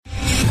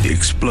The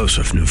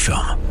explosive new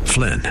film,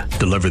 Flynn,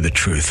 deliver the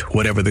truth,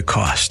 whatever the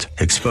cost,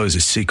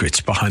 exposes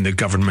secrets behind the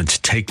government's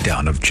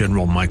takedown of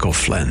General Michael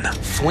Flynn.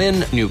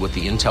 Flynn knew what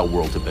the intel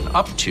world had been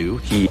up to.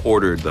 He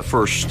ordered the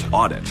first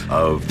audit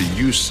of the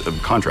use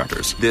of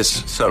contractors.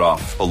 This set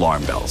off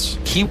alarm bells.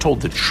 He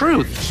told the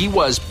truth. He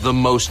was the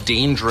most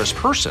dangerous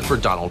person for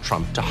Donald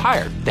Trump to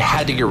hire. They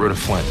had to get rid of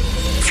Flynn.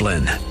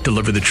 Flynn,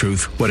 deliver the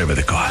truth, whatever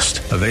the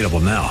cost. Available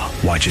now.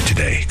 Watch it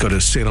today. Go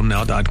to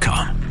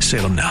salemnow.com.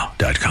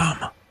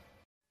 salemnow.com.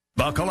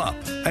 Buckle up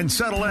and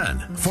settle in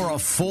for a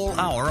full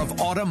hour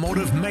of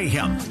automotive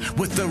mayhem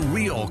with the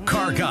real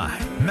car guy,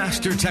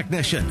 master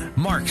technician,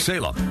 Mark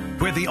Salem,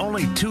 where the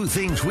only two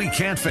things we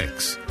can't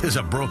fix is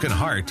a broken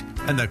heart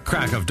and the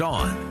crack of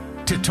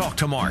dawn. To talk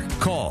to Mark,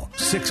 call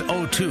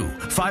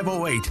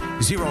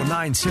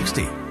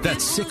 602-508-0960.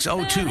 That's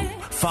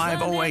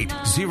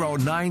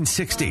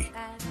 602-508-0960.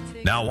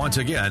 Now, once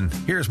again,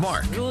 here's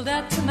Mark. Well,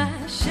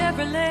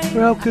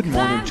 good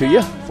morning to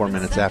you. 4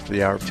 minutes after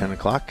the hour of 10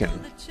 o'clock, and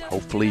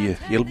hopefully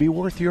it'll be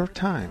worth your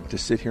time to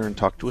sit here and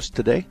talk to us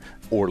today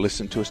or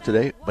listen to us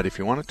today. But if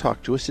you want to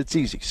talk to us, it's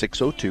easy.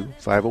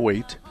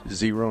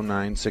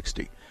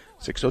 602-508-0960.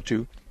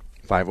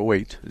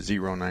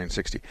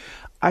 602-508-0960.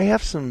 I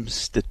have some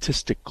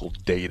statistical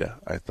data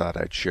I thought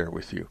I'd share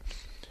with you.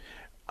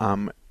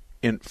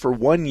 For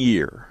 1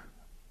 year,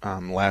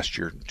 last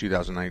year,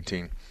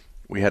 2019,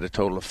 we had a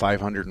total of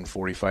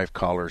 545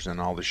 callers in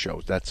all the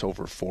shows. That's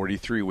over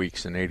 43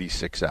 weeks and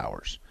 86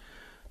 hours.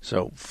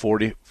 So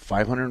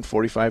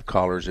 545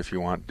 callers, if you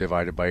want,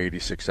 divided by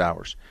 86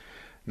 hours.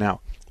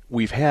 Now,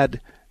 we've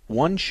had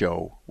one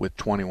show with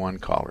 21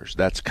 callers.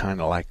 That's kind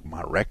of like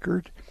my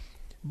record.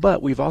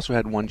 But we've also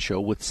had one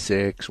show with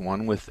 6,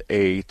 one with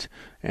 8,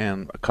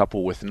 and a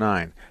couple with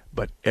 9.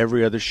 But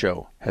every other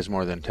show has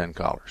more than 10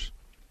 callers.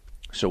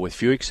 So with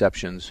few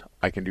exceptions,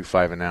 I can do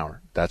 5 an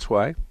hour. That's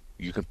why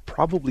you can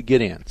probably get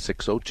in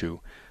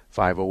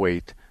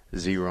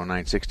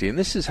 602-508-0960. And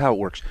this is how it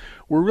works.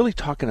 We're really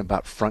talking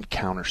about front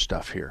counter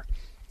stuff here.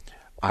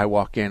 I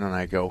walk in and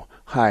I go,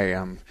 "Hi,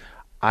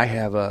 I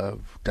have a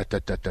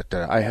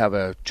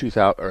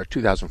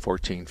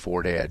 2014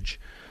 Ford Edge,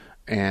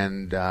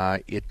 and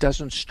it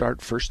doesn't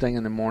start first thing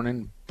in the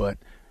morning, but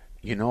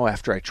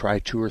after I try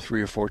 2 or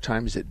 3 or 4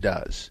 times, it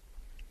does."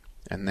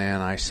 And then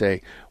I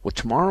say, "Well,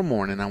 tomorrow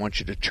morning I want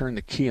you to turn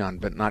the key on,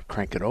 but not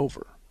crank it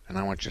over. And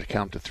I want you to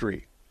count to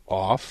 3.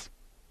 Off,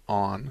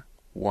 on,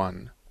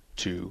 1,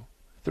 2,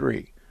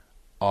 3.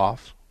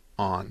 Off,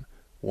 on,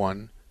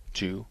 1,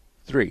 2,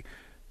 3.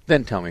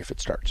 Then tell me if it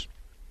starts."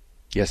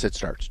 Yes, it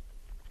starts.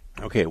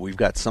 Okay, we've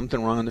got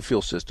something wrong in the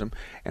fuel system,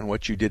 and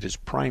what you did is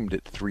primed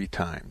it 3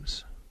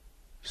 times.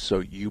 So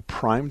you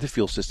primed the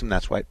fuel system,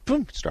 that's why it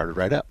started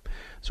right up.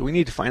 So we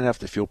need to find out if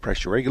the fuel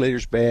pressure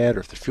regulator's bad, or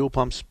if the fuel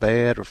pump's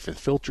bad, or if the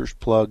filter's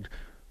plugged.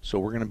 So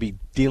we're going to be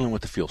dealing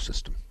with the fuel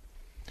system.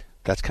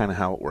 That's kind of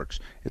how it works.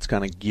 It's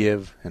going to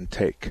give and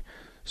take.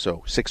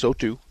 So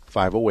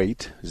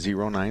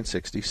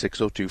 602-508-0960,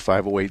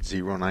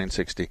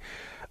 602-508-0960.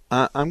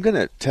 I'm going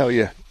to tell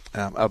you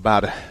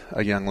about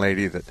a young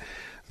lady that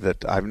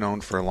I've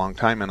known for a long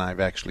time, and I've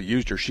actually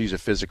used her. She's a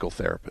physical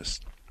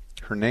therapist.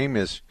 Her name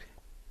is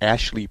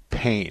Ashley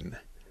Payne,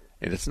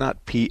 and it's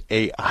not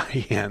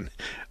P-A-I-N.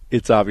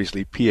 It's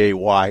obviously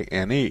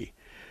P-A-Y-N-E.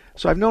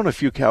 So I've known a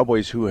few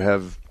cowboys who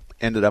have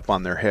ended up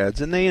on their heads,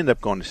 and they end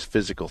up going to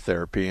physical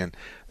therapy, and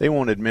they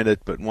won't admit it,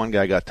 but one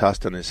guy got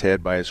tossed on his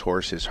head by his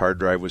horse. His hard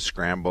drive was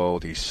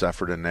scrambled. He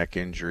suffered a neck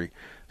injury.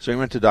 So he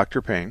went to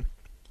Dr. Payne.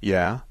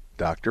 Yeah,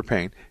 Dr.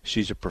 Payne.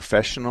 She's a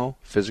professional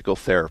physical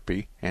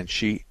therapy, and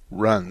she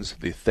runs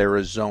the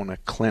Therazona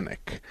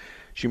Clinic.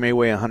 She may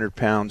weigh 100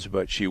 pounds,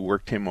 but she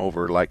worked him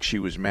over like she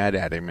was mad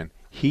at him, and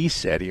he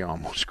said he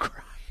almost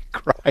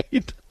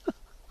cried.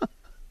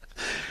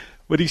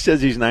 But he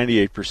says he's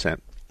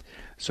 98%.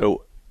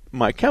 So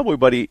my cowboy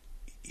buddy,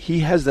 he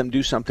has them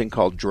do something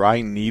called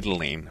dry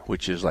needling,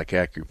 which is like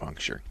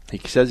acupuncture. He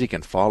says he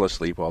can fall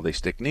asleep while they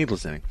stick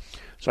needles in him.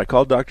 So I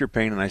called Dr.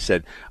 Payne and I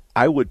said,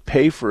 I would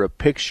pay for a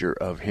picture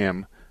of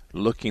him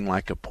looking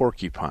like a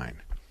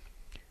porcupine.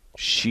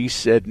 She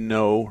said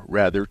no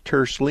rather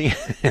tersely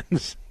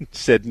and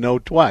said no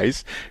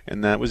twice,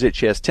 and that was it.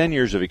 She has 10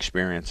 years of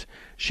experience.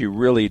 She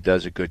really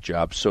does a good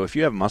job. So if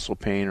you have muscle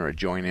pain or a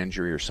joint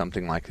injury or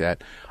something like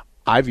that,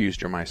 I've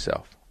used her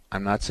myself.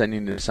 I'm not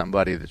sending it to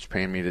somebody that's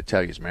paying me to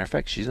tell you. As a matter of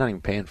fact, she's not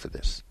even paying for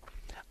this.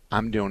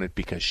 I'm doing it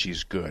because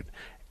she's good.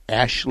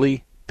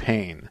 Ashley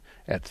Payne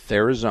at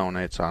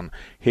Therazona. It's on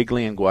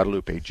Higley and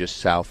Guadalupe, just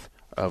south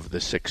of the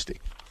 60.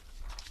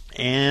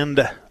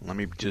 And let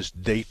me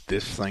just date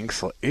this thing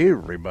so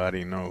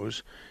everybody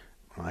knows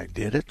I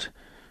did it.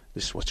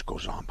 This is what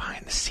goes on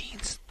behind the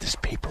scenes, this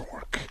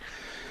paperwork.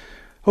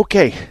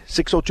 Okay,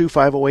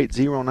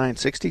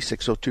 602-508-0960,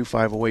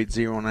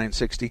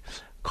 602-508-0960.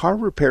 Car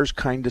repair's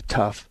kind of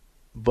tough,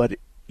 but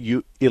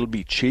it'll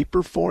be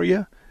cheaper for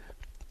you.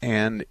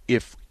 And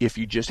if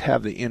you just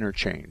have the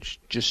interchange,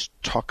 just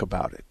talk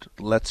about it.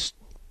 Let's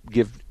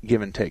give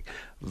and take.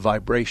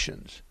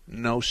 Vibrations,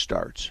 no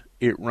starts.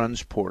 It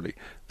runs poorly.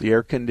 The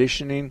air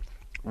conditioning,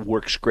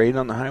 works great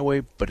on the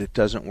highway, but it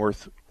doesn't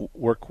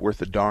work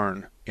worth a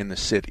darn in the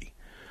city.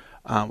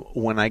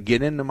 When I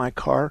get into my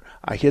car,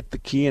 I hit the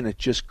key and it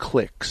just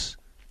clicks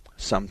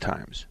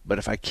sometimes. But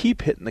if I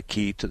keep hitting the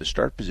key to the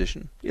start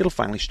position, it'll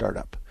finally start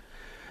up.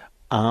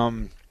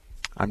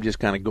 I'm just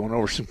kind of going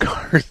over some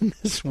cars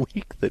this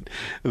week that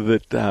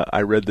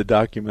I read the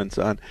documents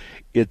on.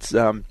 It's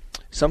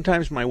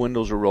sometimes my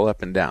windows will roll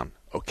up and down.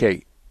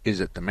 Okay, is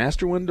it the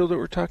master window that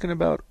we're talking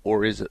about,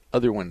 or is it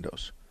other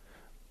windows?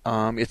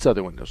 It's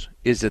other windows.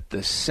 Is it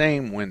the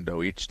same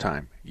window each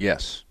time?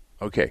 Yes.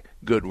 Okay,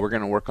 good. We're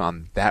going to work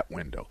on that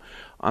window.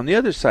 On the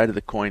other side of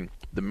the coin,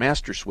 the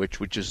master switch,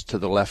 which is to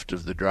the left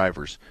of the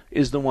drivers,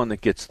 is the one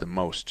that gets the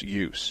most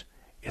use.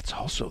 It's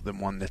also the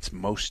one that's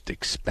most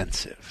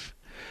expensive.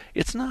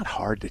 It's not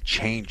hard to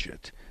change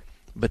it,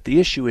 but the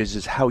issue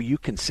is how you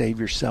can save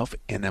yourself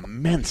an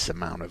immense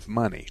amount of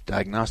money,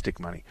 diagnostic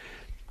money,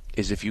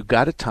 is if you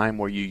got a time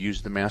where you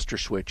use the master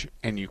switch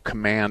and you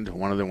command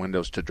one of the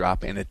windows to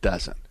drop and it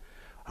doesn't.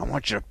 I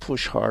want you to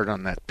push hard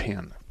on that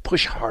pin,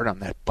 push hard on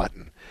that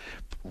button,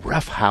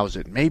 roughhouse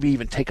it, maybe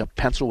even take a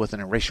pencil with an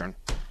eraser and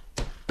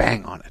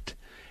bang on it.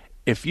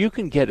 If you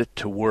can get it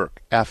to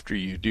work after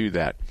you do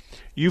that,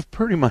 you've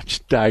pretty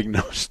much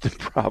diagnosed the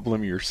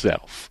problem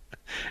yourself.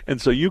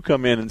 And so you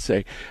come in and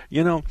say,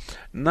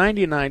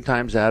 99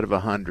 times out of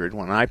 100,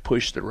 when I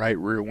push the right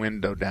rear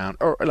window down,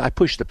 or I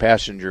push the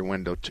passenger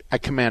window, I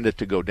command it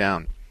to go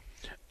down,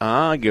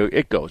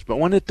 it goes. But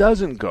when it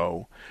doesn't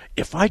go,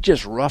 if I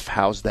just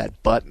roughhouse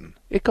that button,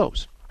 it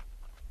goes.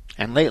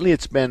 And lately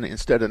it's been,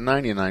 instead of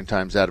 99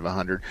 times out of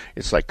 100,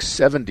 it's like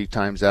 70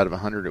 times out of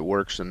 100 it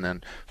works, and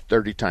then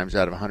 30 times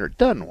out of 100 it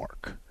doesn't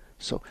work.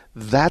 So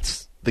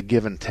that's the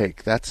give and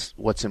take. That's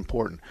what's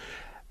important.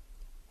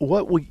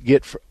 What we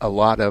get for a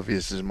lot of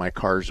is my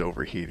car's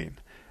overheating.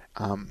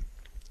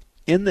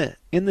 In the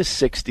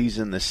 60s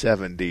and the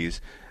 70s,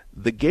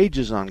 the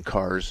gauges on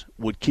cars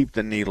would keep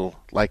the needle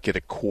like at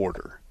a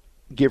quarter,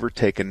 give or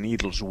take a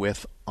needle's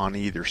width on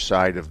either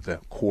side of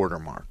the quarter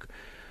mark.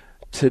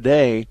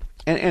 Today,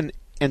 and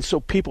so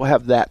people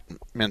have that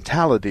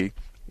mentality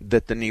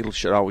that the needle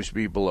should always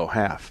be below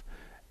half.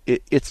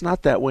 It's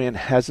not that way and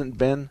hasn't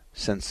been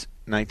since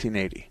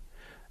 1980.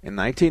 In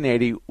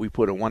 1980, we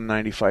put a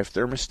 195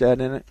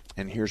 thermostat in it,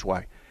 and here's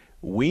why.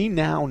 We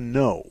now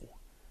know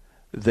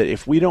that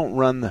if we don't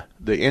run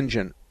the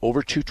engine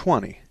over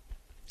 220,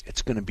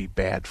 it's going to be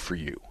bad for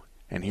you.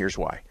 And here's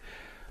why.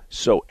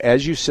 So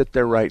as you sit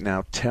there right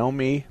now, tell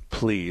me,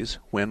 please,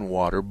 when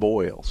water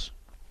boils.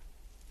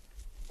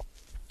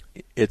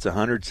 It's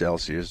 100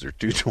 Celsius or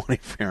 220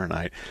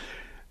 Fahrenheit.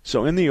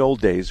 So in the old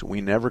days, we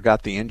never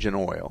got the engine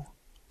oil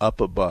up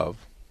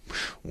above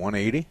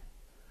 180,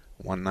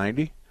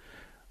 190.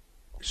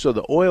 So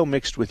the oil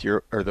mixed with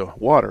the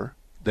water,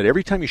 that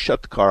every time you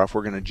shut the car off,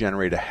 we're going to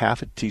generate a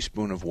half a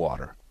teaspoon of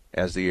water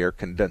as the air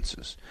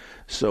condenses.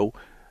 So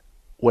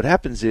what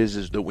happens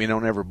is that we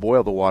don't ever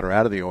boil the water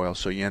out of the oil,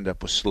 so you end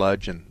up with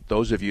sludge. And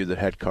those of you that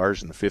had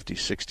cars in the 50s,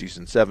 60s,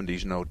 and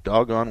 70s know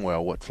doggone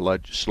well what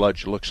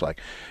sludge looks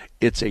like.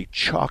 It's a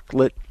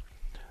chocolate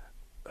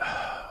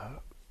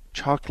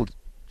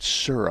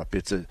syrup.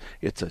 It's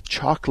a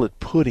chocolate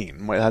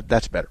pudding.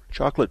 That's better.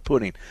 Chocolate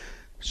pudding.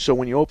 So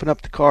when you open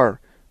up the car,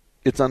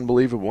 it's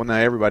unbelievable. Now,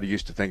 everybody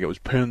used to think it was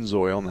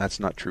Pennzoil, and that's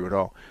not true at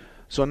all.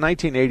 So in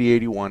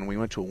 1980-81, we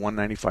went to a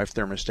 195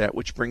 thermostat,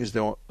 which brings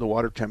the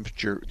water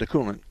temperature, the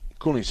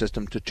cooling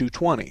system, to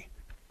 220.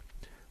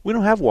 We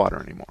don't have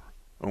water anymore,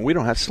 and we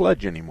don't have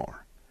sludge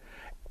anymore.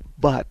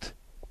 But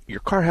your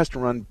car has to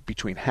run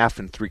between half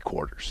and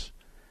three-quarters.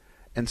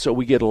 And so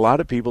we get a lot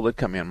of people that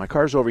come in. My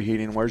car's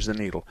overheating. Where's the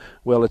needle?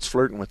 Well, it's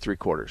flirting with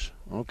three-quarters.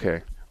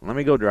 Okay, let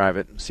me go drive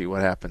it and see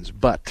what happens.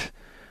 But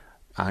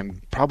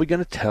I'm probably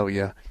going to tell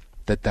you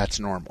that that's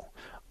normal.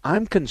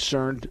 I'm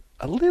concerned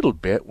a little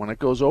bit when it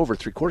goes over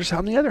three-quarters.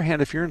 On the other hand,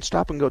 if you're in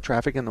stop-and-go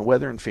traffic and the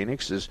weather in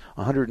Phoenix is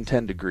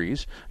 110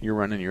 degrees, you're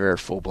running your air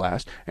full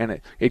blast,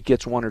 and it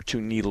gets one or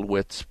two needle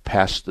widths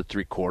past the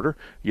three-quarter,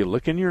 you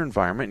look in your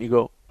environment and you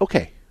go,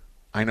 okay,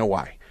 I know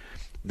why.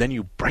 Then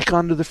you break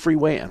onto the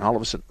freeway, and all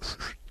of a sudden,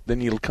 the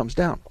needle comes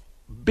down.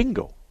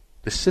 Bingo.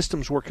 The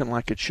system's working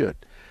like it should.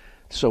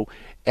 So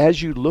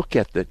as you look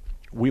at that,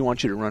 we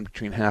want you to run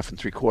between half and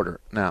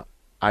three-quarter. Now,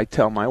 I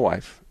tell my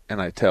wife,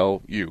 and I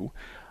tell you,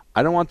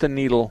 I don't want the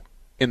needle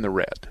in the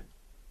red,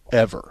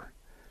 ever.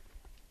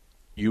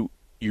 You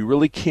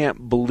really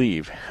can't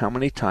believe how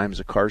many times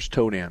a car's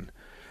towed in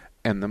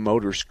and the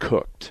motor's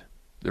cooked,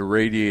 the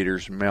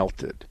radiator's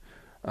melted,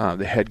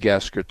 the head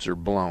gaskets are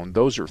blown.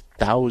 Those are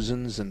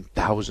thousands and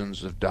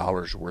thousands of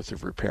dollars worth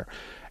of repair.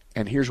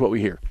 And here's what we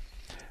hear.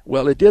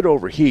 Well, it did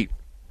overheat,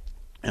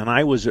 and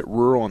I was at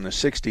rural in the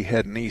 60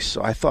 heading east,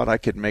 so I thought I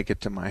could make it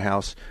to my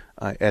house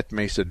at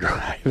Mesa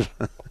Drive.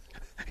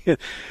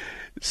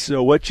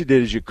 So what you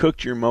did is you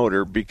cooked your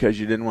motor because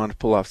you didn't want to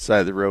pull off the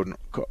side of the road and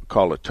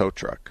call a tow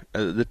truck.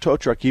 The tow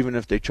truck, even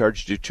if they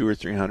charged you $200 or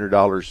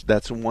 $300,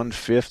 that's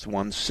 1/5,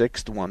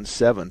 1/6,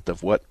 1/7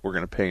 of what we're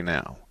going to pay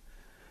now.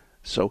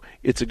 So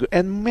it's a good,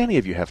 and many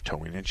of you have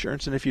towing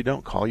insurance, and if you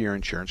don't, call your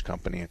insurance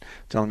company and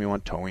tell them you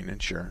want towing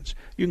insurance.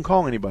 You can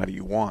call anybody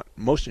you want.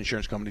 Most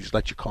insurance companies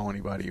let you call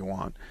anybody you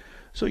want.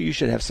 So you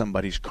should have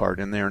somebody's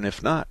card in there, and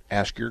if not,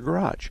 ask your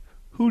garage.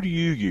 Who do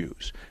you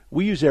use?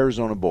 We use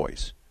Arizona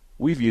Boys.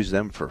 We've used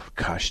them for,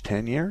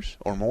 10 years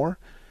or more.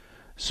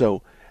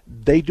 So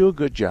they do a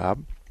good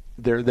job.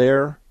 They're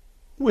there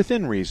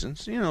within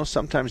reasons.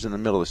 Sometimes in the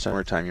middle of the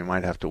summertime you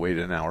might have to wait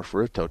an hour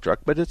for a tow truck,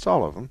 but it's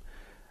all of them.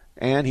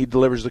 And he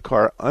delivers the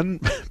car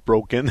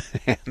unbroken,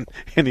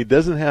 and he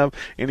doesn't have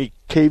any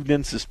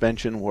caved-in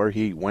suspension where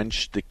he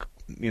wenched the,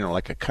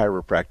 like a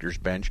chiropractor's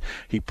bench.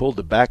 He pulled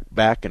the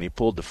back, and he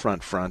pulled the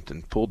front,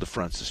 and pulled the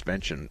front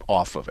suspension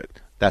off of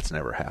it. That's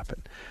never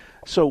happened.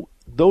 So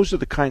those are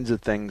the kinds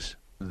of things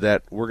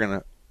that we're going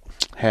to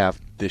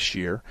have this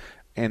year,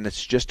 and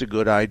it's just a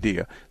good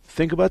idea.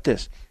 Think about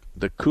this.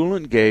 The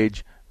coolant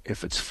gauge,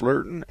 if it's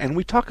flirting, and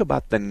we talk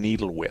about the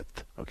needle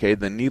width, okay,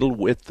 the needle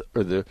width,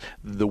 or the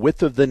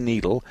width of the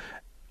needle,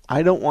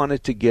 I don't want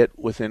it to get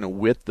within a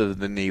width of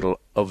the needle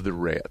of the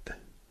red.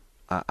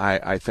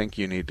 I think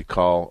you need to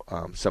call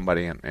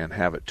somebody and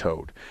have it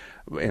towed.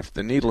 If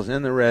the needle's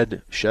in the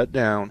red, shut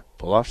down,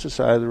 pull off the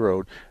side of the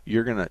road.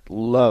 You're going to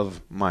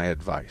love my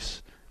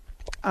advice.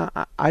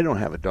 I don't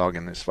have a dog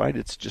in this fight.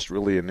 It's just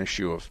really an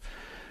issue of,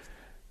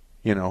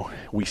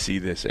 we see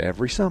this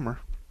every summer,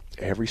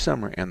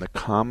 and the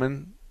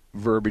common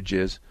verbiage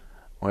is,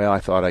 well, I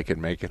thought I could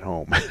make it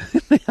home.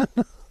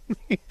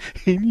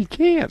 And you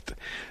can't.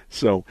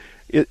 So,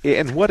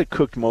 and what a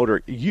cooked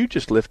motor, you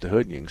just lift the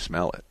hood and you can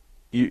smell it.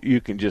 You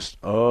can just,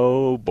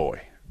 oh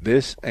boy,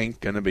 this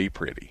ain't going to be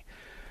pretty.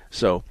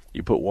 So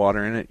you put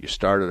water in it, you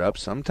start it up.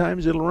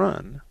 Sometimes it'll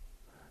run,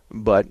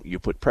 but you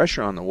put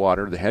pressure on the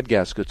water, the head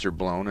gaskets are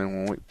blown, and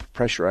when we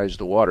pressurize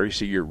the water, you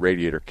see your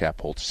radiator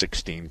cap holds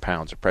 16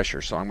 pounds of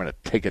pressure, so I'm going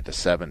to take it to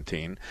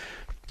 17.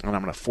 And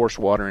I'm going to force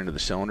water into the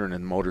cylinder, and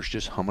then the motor's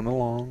just humming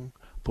along,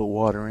 put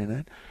water in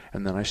it,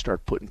 and then I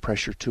start putting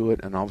pressure to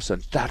it, and all of a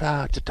sudden,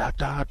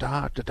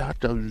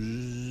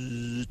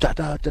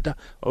 da-da-da-da-da-da-da-da-da-da-da-da.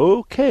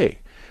 Okay.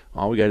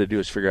 All we got to do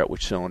is figure out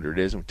which cylinder it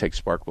is, and we take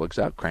spark plugs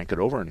out, crank it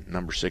over, and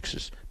number 6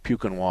 is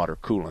puking water,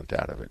 coolant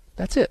out of it.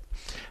 That's it.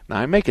 Now,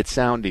 I make it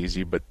sound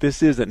easy, but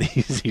this isn't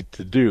easy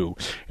to do,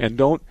 and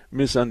don't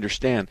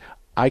misunderstand.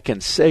 I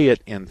can say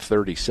it in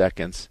 30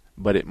 seconds,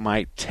 but it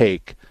might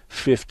take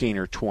 15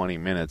 or 20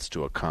 minutes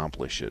to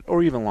accomplish it,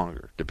 or even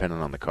longer,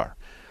 depending on the car.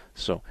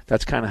 So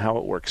that's kind of how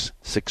it works.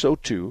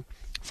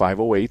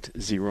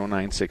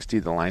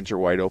 602-508-0960. The lines are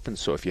wide open,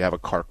 so if you have a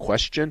car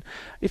question,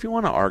 if you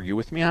want to argue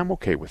with me, I'm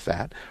okay with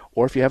that.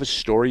 Or if you have a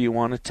story you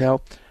want to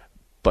tell,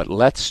 but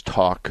let's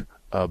talk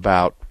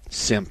about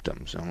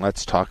symptoms, and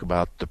let's talk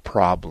about the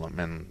problem,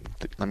 and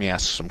let me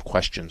ask some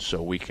questions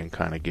so we can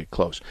kind of get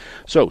close.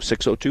 So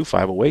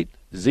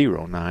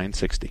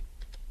 602-508-0960.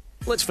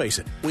 Let's face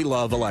it, we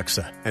love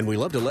Alexa, and we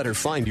love to let her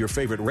find your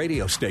favorite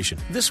radio station.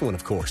 This one,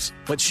 of course.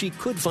 But she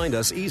could find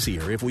us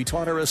easier if we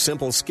taught her a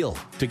simple skill.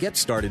 To get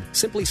started,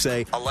 simply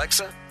say,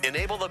 Alexa,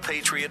 enable the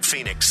Patriot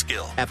Phoenix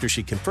skill. After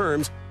she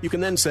confirms, you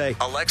can then say,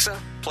 Alexa,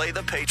 play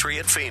the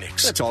Patriot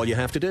Phoenix. That's all you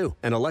have to do,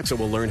 and Alexa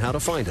will learn how to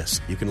find us.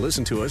 You can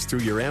listen to us through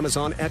your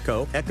Amazon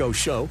Echo, Echo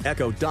Show,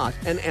 Echo Dot,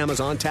 and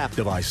Amazon Tap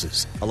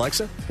devices.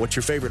 Alexa, what's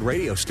your favorite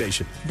radio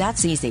station?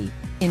 That's easy.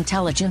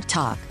 Intelligent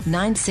Talk,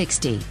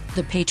 960,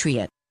 The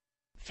Patriot.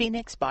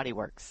 Phoenix Body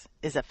Works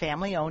is a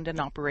family-owned and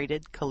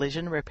operated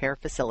collision repair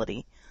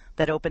facility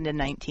that opened in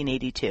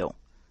 1982.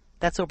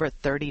 That's over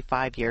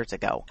 35 years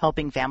ago,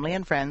 helping family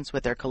and friends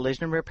with their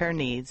collision repair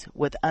needs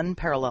with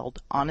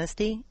unparalleled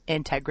honesty,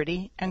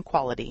 integrity, and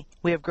quality.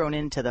 We have grown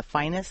into the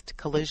finest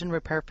collision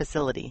repair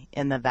facility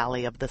in the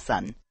Valley of the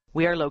Sun.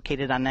 We are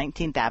located on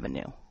 19th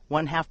Avenue,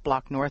 1/2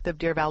 block north of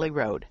Deer Valley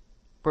Road.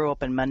 We're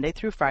open Monday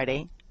through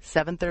Friday,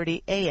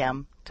 7:30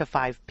 a.m. to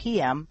 5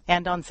 p.m.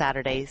 and on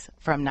Saturdays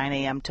from 9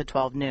 a.m. to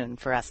 12 noon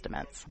for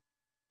estimates.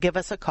 Give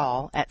us a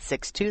call at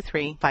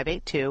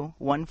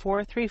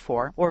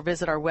 623-582-1434 or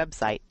visit our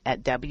website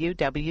at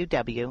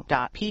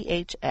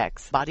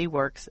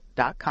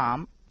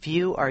www.phxbodyworks.com,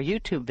 view our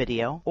YouTube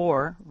video,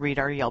 or read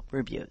our Yelp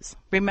reviews.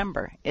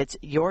 Remember, it's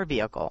your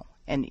vehicle,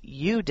 and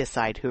you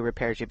decide who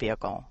repairs your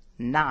vehicle,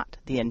 not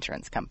the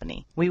insurance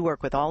company. We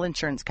work with all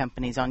insurance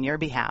companies on your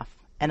behalf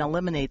and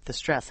eliminate the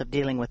stress of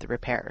dealing with the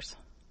repairs.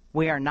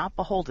 We are not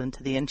beholden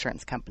to the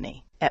insurance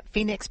company. At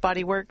Phoenix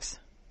Body Works,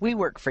 we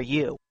work for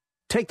you.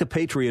 Take the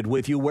Patriot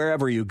with you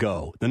wherever you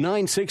go. The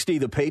 960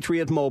 The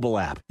Patriot mobile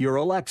app, your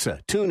Alexa,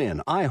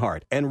 TuneIn,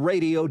 iHeart, and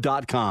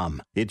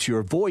Radio.com. It's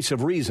your voice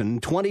of reason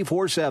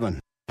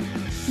 24/7.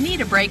 Need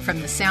a break from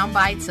the sound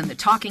bites and the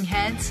talking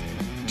heads?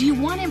 Do you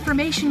want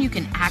information you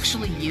can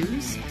actually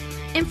use?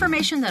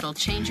 Information that'll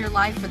change your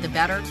life for the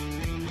better?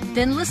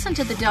 Then listen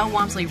to the Del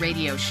Walmsley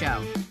Radio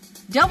Show.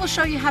 Del will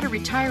show you how to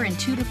retire in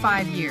 2 to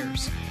 5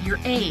 years. Your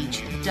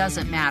age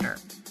doesn't matter.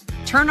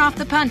 Turn off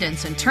the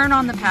pundits and turn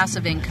on the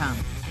passive income.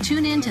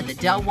 Tune in to the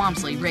Del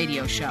Walmsley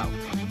Radio Show.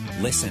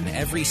 Listen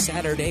every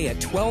Saturday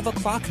at 12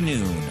 o'clock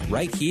noon,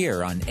 right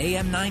here on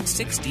AM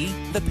 960,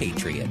 The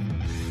Patriot.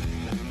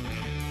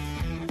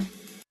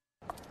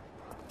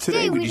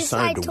 Today we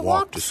decided to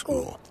walk to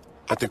school.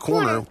 At the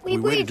corner, we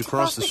waited to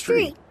cross the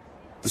street.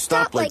 The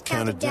stoplight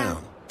counted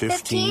down.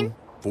 15,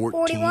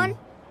 41,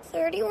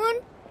 31,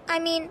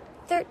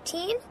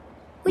 13.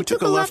 We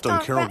took a left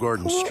on Carroll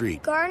Garden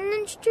Street.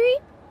 Garden Street?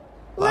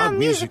 Loud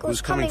music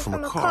was coming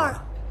from a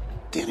car.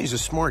 Danny's a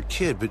smart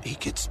kid, but he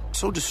gets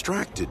so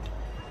distracted.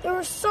 There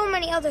were so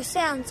many other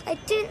sounds, I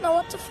didn't know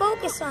what to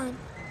focus on.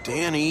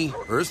 Danny,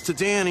 Earth to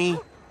Danny.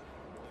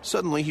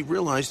 Suddenly, he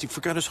realized he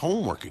forgot his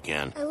homework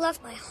again. I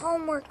left my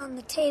homework on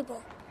the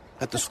table.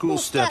 At the school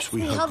steps,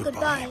 we hugged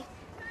goodbye.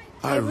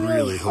 I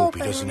really hope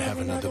he doesn't have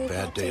another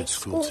bad day at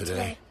school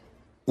today.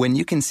 When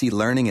you can see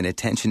learning and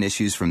attention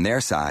issues from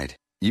their side,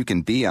 you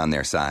can be on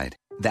their side.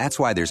 That's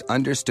why there's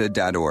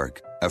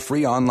Understood.org, a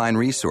free online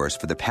resource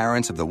for the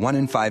parents of the 1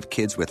 in 5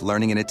 kids with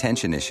learning and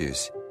attention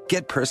issues.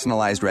 Get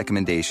personalized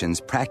recommendations,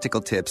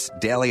 practical tips,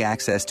 daily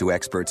access to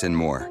experts, and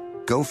more.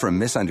 Go from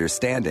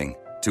misunderstanding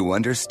to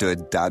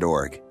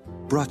Understood.org.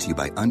 Brought to you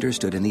by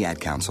Understood and the Ad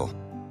Council.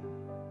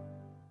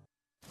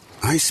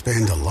 I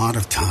spend a lot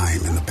of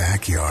time in the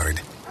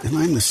backyard, and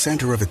I'm the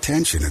center of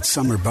attention at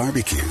summer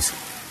barbecues.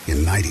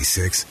 In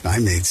 '96, I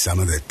made some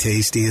of the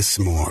tastiest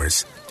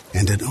s'mores.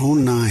 And in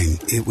 '09,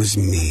 it was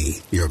me,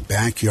 your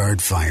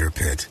backyard fire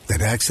pit,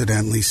 that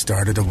accidentally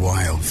started a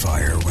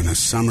wildfire when a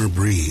summer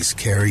breeze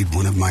carried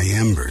one of my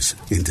embers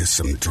into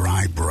some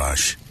dry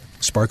brush.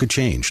 Spark a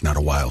change, not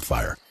a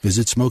wildfire.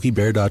 Visit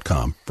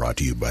SmokeyBear.com, brought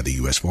to you by the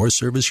U.S. Forest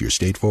Service, your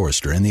state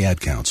forester, and the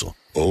Ad Council.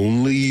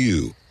 Only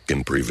you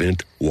can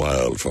prevent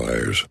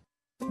wildfires.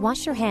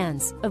 Wash your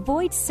hands,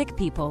 avoid sick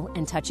people,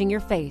 and touching your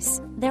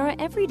face. There are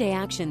everyday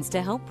actions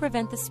to help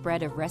prevent the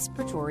spread of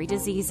respiratory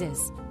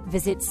diseases.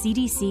 Visit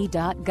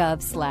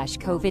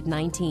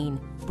cdc.gov/COVID-19.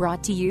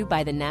 Brought to you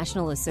by the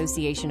National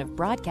Association of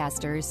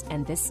Broadcasters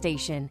and this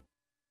station.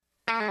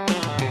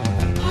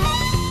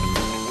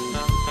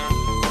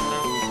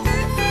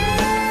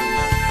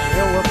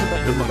 Welcome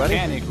back, everybody.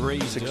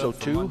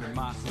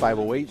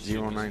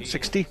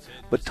 602-508-0960.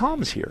 But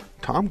Tom's here.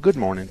 Tom, good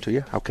morning to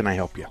you. How can I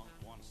help you?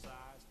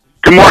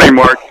 Good morning,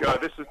 Mark.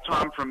 This is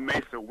Tom from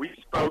Mesa. We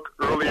spoke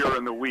earlier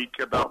in the week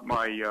about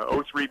my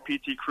 03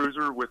 PT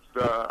Cruiser with,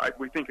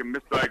 we think, a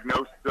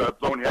misdiagnosed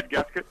blown head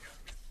gasket.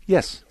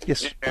 Yes,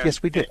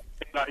 we did.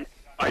 And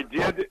I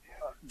did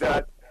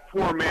that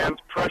poor man's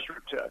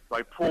pressure test.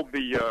 I pulled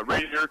the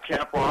radiator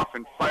cap off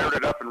and fired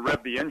it up and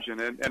revved the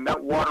engine, and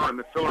that water in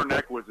the filler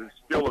neck was as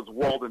still as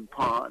Walden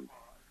Pond.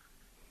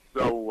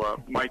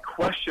 So my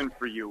question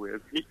for you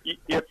is,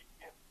 if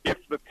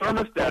the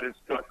thermostat is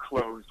stuck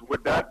closed,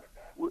 would a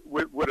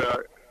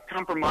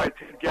compromised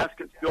head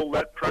gasket still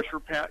let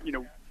pressure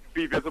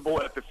be visible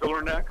at the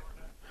filler neck?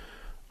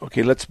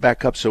 Okay, let's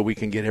back up so we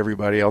can get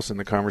everybody else in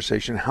the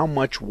conversation. How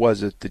much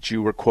was it that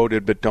you were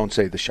quoted, but don't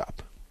say the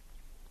shop?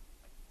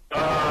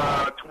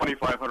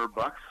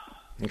 $2,500.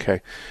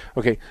 Okay.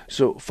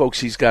 So, folks,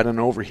 he's got an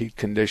overheat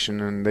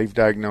condition, and they've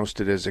diagnosed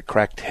it as a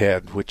cracked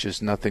head, which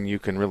is nothing you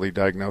can really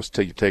diagnose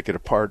till you take it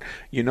apart.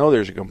 You know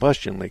there's a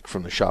combustion leak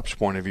from the shop's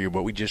point of view,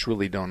 but we just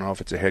really don't know if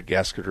it's a head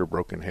gasket or a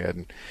broken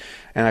head.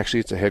 And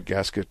actually, it's a head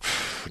gasket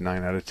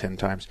 9 out of 10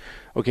 times.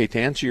 Okay, to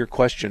answer your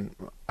question,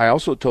 I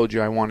also told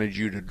you I wanted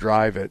you to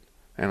drive it,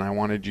 and I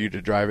wanted you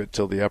to drive it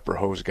till the upper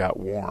hose got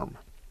warm.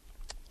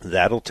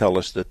 That'll tell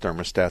us the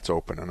thermostat's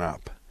opening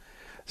up.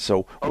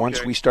 So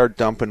once we start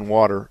dumping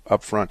water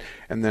up front,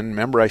 and then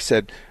remember I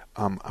said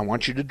I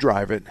want you to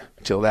drive it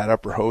till that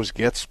upper hose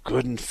gets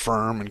good and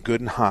firm and good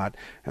and hot,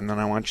 and then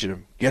I want you to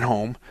get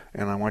home,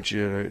 and I want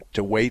you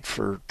to wait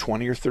for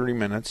 20 or 30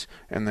 minutes,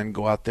 and then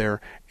go out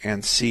there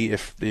and see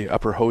if the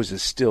upper hose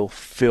is still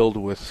filled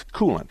with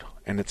coolant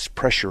and it's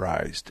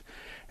pressurized.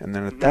 And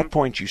then at that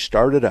point you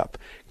start it up,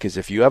 because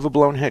if you have a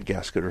blown head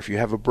gasket or if you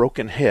have a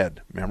broken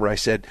head, remember I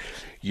said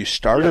you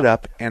start it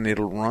up and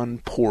it'll run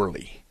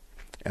poorly.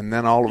 And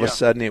then all of a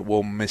sudden it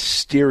will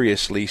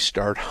mysteriously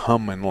start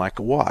humming like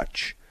a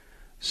watch.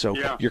 So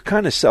you're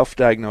kind of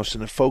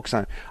self-diagnosing it. Folks,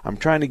 I'm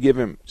trying to give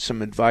him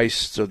some advice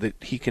so that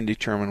he can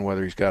determine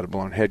whether he's got a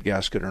blown head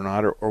gasket or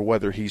not, or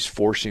whether he's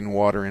forcing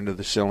water into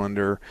the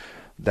cylinder,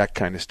 that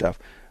kind of stuff.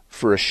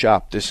 For a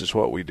shop, this is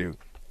what we do.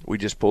 We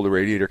just pull the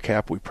radiator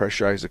cap. We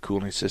pressurize the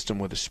cooling system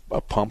with a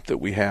pump that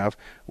we have.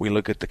 We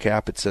look at the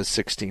cap. It says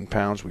 16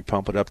 pounds. We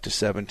pump it up to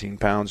 17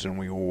 pounds, and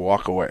we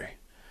walk away.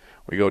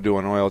 We go do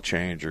an oil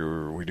change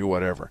or we do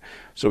whatever.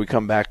 So we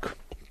come back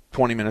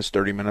 20 minutes,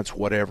 30 minutes,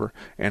 whatever,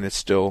 and it's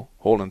still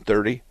holding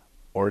 30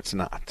 or it's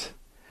not.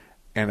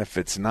 And if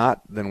it's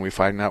not, then we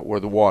find out where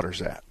the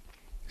water's at.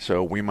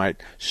 So we might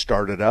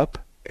start it up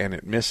and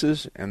it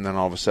misses, and then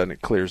all of a sudden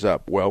it clears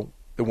up. Well,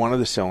 one of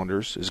the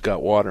cylinders has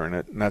got water in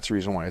it, and that's the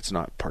reason why it's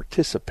not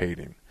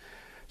participating.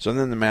 So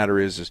then the matter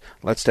is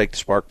let's take the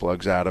spark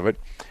plugs out of it,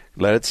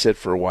 let it sit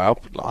for a while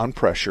on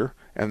pressure,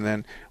 and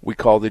then we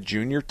call the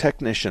junior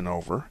technician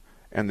over.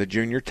 And the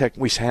junior tech,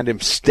 we had him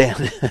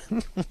stand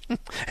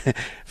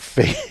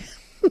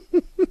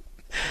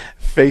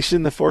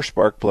facing the 4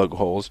 spark plug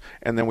holes,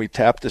 and then we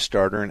tap the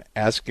starter and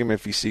ask him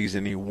if he sees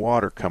any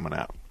water coming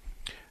out.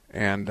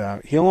 And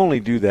he'll only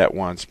do that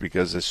once,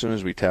 because as soon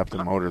as we tap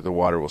the motor, the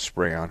water will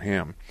spray on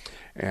him.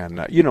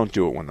 And you don't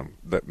do it when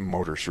the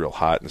motor's real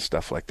hot and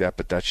stuff like that,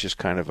 but that's just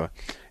kind of an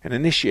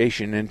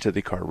initiation into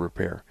the car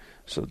repair.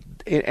 So,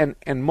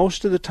 and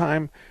most of the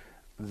time,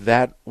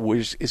 that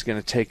is going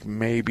to take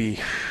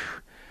maybe,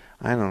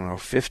 I don't know,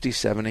 $50,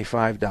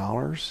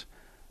 $75.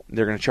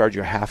 They're going to charge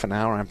you a half an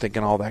hour. I'm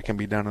thinking all that can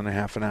be done in a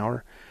half an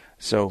hour.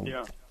 So,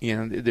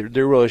 the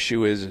real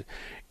issue is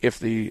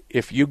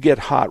if you get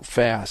hot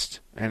fast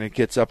and it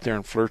gets up there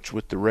and flirts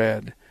with the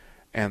red,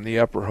 and the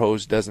upper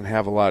hose doesn't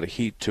have a lot of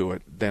heat to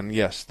it, then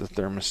yes, the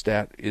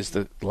thermostat is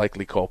the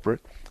likely culprit.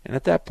 And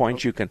at that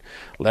point, you can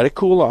let it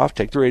cool off,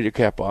 take the radiator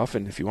cap off,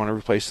 and if you want to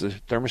replace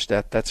the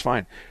thermostat, that's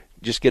fine.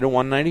 Just get a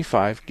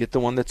 195, get the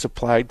one that's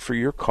applied for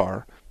your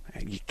car.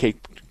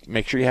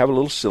 Make sure you have a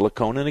little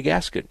silicone and a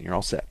gasket, and you're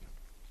all set.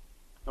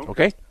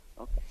 Okay?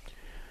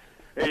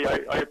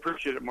 Hey, I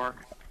appreciate it, Mark.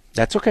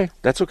 That's okay.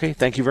 That's okay.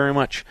 Thank you very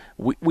much.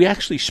 We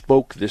actually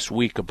spoke this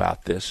week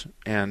about this,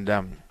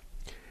 and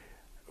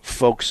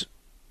folks,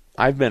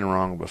 I've been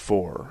wrong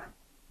before,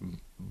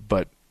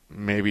 but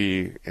maybe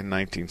in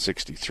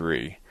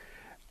 1963.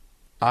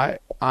 I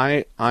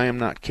am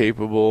not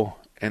capable,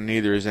 and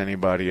neither is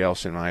anybody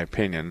else, in my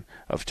opinion,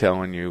 of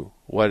telling you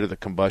what the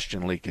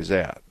combustion leak is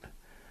at.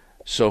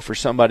 So for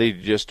somebody to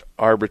just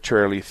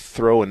arbitrarily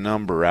throw a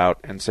number out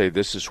and say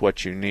this is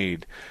what you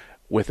need,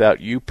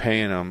 without you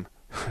paying them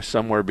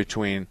somewhere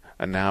between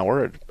an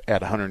hour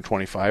at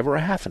 125 or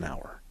a half an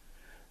hour,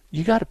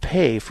 you got to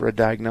pay for a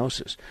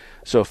diagnosis.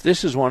 So if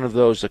this is one of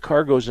those, the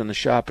car goes in the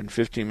shop and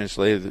 15 minutes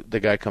later the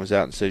guy comes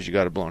out and says you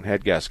got a blown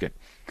head gasket,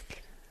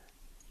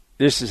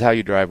 this is how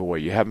you drive away.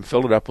 You have them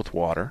fill it up with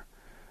water,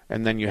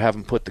 and then you have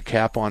them put the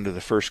cap onto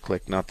the first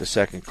click, not the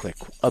second click.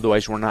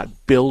 Otherwise, we're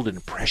not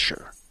building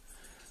pressure.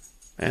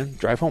 And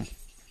drive home,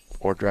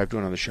 or drive to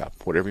another shop,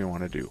 whatever you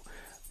want to do.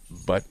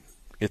 But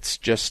it's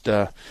just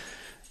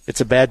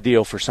it's a bad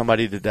deal for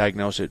somebody to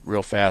diagnose it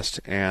real fast,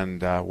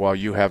 and while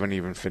you haven't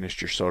even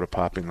finished your soda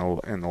pop in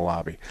the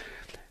lobby.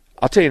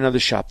 I'll tell you another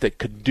shop that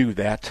could do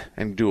that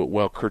and do it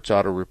well. Kurtz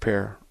Auto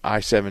Repair,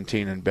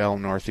 I-17 in Bell,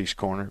 Northeast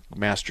Corner.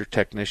 Master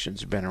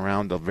technician's been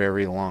around a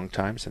very long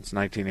time, since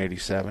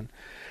 1987.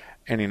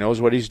 And he knows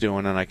what he's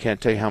doing, and I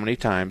can't tell you how many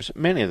times,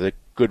 many of the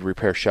good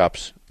repair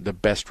shops, the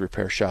best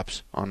repair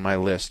shops on my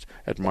list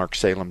at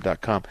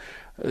marksalem.com,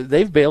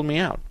 they've bailed me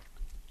out.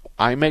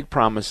 I make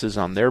promises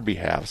on their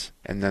behalves,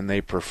 and then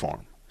they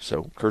perform.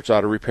 So Kurtz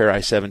Auto Repair,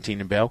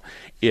 I-17 in Bell.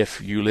 If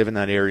you live in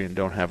that area and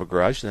don't have a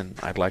garage, then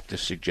I'd like to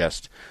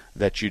suggest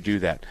that you do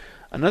that.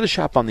 Another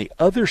shop on the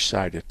other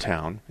side of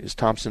town is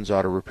Thompson's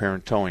Auto Repair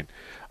and Towing.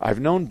 I've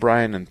known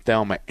Brian and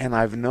Thelma, and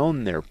I've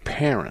known their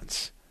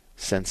parents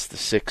since the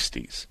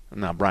 60s.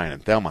 Now, Brian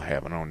and Thelma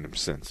haven't known them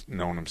since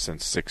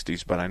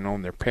 60s, but I've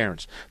known their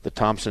parents, the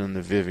Thompson and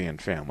the Vivian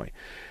family.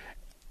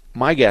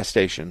 My gas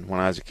station,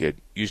 when I was a kid,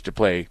 used to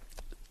play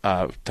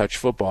touch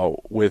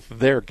football with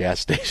their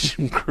gas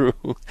station crew,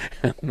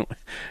 and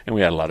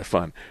we had a lot of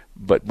fun.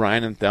 But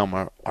Brian and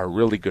Thelma are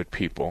really good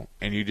people,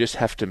 and you just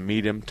have to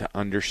meet them to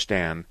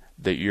understand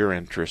that your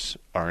interests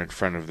are in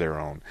front of their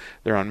own.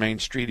 They're on Main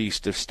Street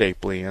east of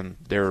Stapley, and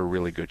they're a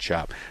really good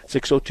shop.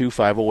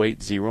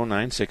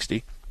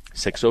 602-508-0960,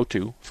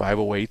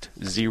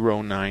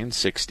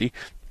 602-508-0960.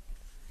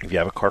 If you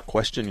have a car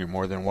question, you're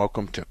more than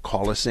welcome to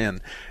call us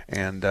in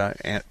and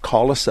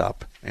call us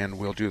up, and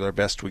we'll do our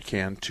best we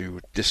can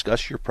to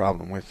discuss your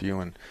problem with you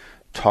and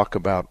talk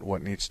about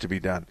what needs to be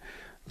done.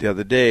 The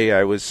other day,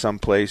 I was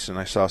someplace and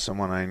I saw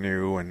someone I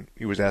knew, and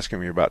he was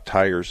asking me about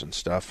tires and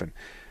stuff, and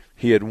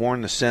he had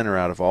worn the center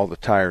out of all the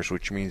tires,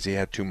 which means he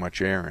had too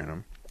much air in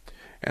them.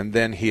 And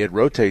then he had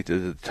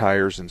rotated the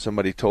tires, and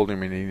somebody told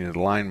him he needed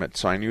alignment,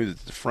 so I knew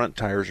that the front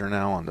tires are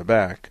now on the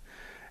back.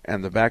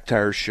 And the back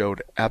tires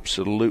showed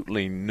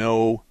absolutely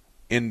no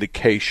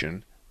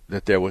indication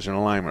that there was an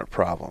alignment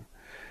problem.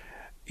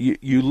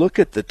 You look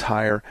at the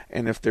tire,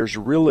 and if there's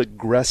real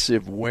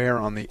aggressive wear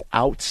on the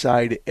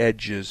outside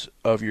edges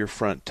of your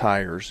front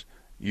tires,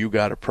 you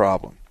got a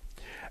problem.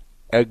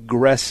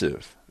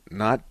 Aggressive,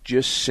 not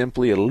just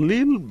simply a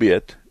little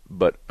bit,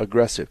 but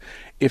aggressive.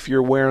 If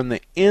you're wearing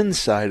the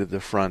inside of the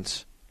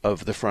front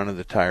of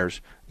the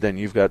tires, then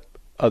you've got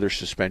other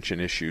suspension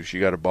issues.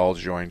 You got a ball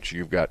joint,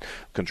 you've got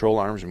control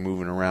arms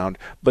moving around.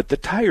 But the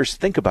tires,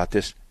 think about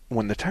this,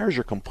 when the tires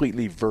are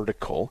completely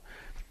vertical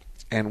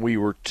and we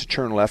were to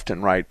turn left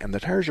and right and the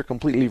tires are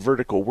completely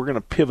vertical, we're going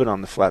to pivot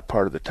on the flat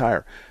part of the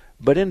tire.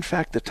 But in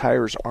fact, the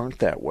tires aren't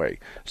that way.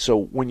 So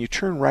when you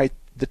turn right,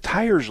 the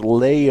tires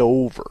lay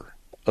over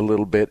a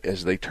little bit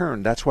as they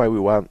turn. That's why we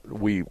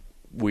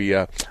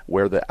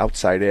wear the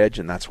outside edge,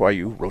 and that's why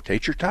you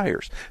rotate your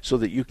tires, so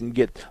that you can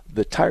get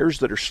the tires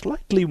that are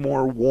slightly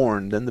more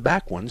worn than the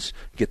back ones,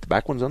 get the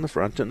back ones on the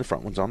front and the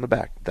front ones on the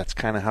back. That's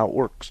kind of how it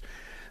works.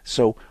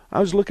 So I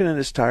was looking at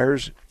his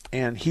tires,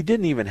 and he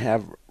didn't even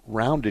have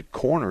rounded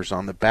corners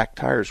on the back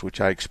tires,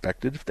 which I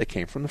expected if they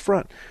came from the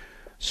front.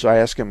 So I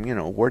asked him,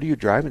 where do you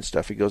drive and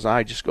stuff? He goes,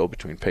 I just go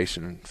between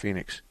Payson and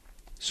Phoenix.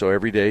 So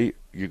every day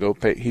you go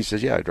pay. He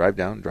says, yeah, I drive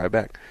down and drive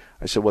back.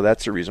 I said, well,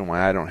 that's the reason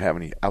why I don't have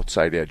any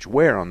outside edge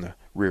wear on the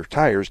rear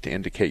tires to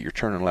indicate you're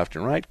turning left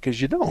and right,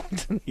 because you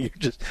don't.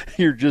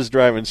 you're just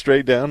driving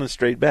straight down and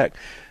straight back.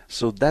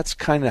 So that's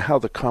kind of how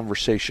the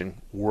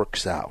conversation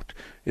works out.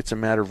 It's a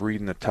matter of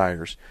reading the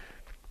tires.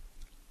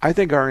 I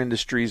think our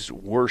industry's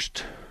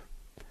worst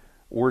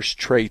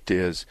trait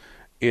is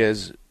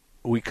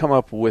we come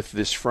up with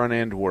this front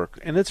end work,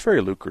 and it's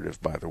very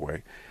lucrative, by the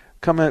way.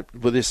 Come up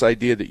with this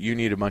idea that you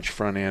need a bunch of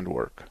front end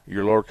work.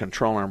 Your lower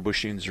control arm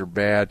bushings are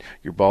bad,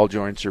 your ball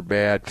joints are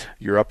bad,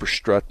 your upper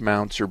strut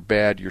mounts are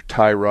bad, your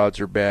tie rods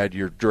are bad,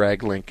 your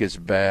drag link is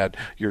bad,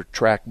 your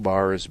track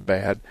bar is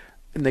bad.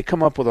 And they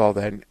come up with all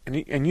that,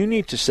 and you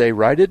need to say,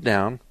 write it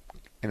down,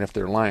 and if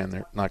they're lying,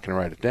 they're not going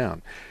to write it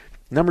down.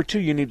 Number two,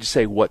 you need to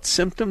say, what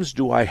symptoms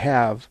do I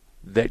have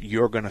that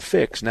you're going to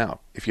fix?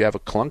 Now, if you have a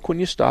clunk when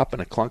you stop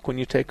and a clunk when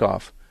you take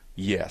off,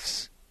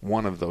 yes,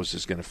 one of those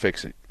is going to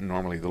fix it.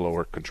 Normally the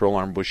lower control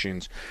arm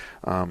bushings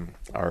are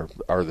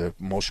the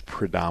most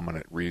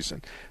predominant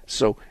reason.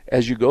 So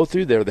as you go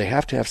through there, they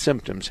have to have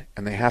symptoms,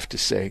 and they have to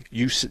say,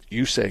 you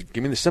say,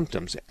 give me the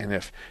symptoms, and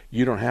if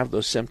you don't have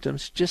those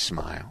symptoms, just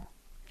smile.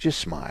 Just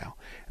smile.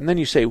 And then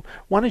you say,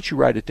 why don't you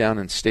write it down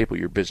and staple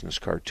your business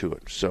card to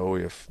it? So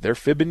if they're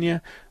fibbing you,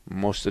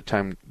 most of the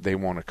time they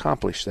won't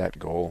accomplish that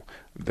goal.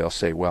 They'll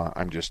say, well,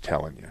 I'm just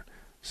telling you.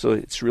 So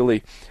it's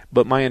really,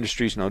 but my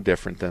industry's no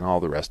different than all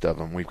the rest of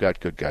them. We've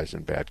got good guys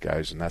and bad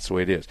guys, and that's the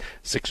way it is.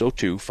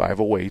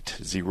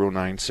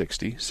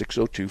 602-508-0960,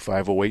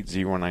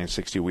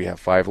 602-508-0960. We have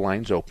 5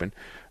 lines open,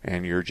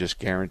 and you're just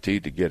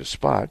guaranteed to get a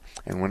spot.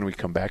 And when we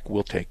come back,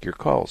 we'll take your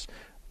calls.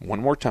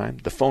 One more time,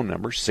 the phone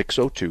number,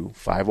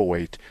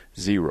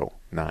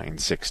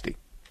 602-508-0960.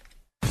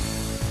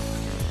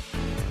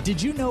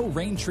 Did you know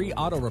Raintree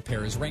Auto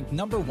Repair is ranked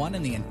 #1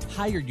 in the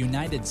entire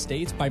United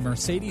States by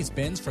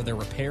Mercedes-Benz for their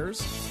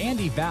repairs?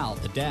 Andy Val,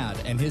 the dad,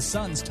 and his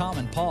sons Tom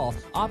and Paul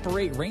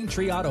operate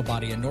Raintree Auto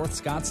Body in North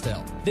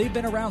Scottsdale. They've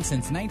been around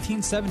since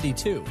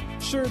 1972.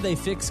 Sure, they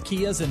fix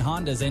Kias and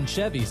Hondas and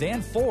Chevys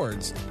and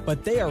Fords,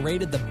 but they are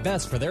rated the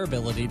best for their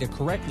ability to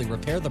correctly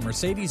repair the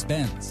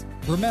Mercedes-Benz.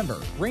 Remember,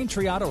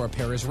 Raintree Auto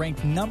Repair is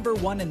ranked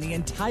 #1 in the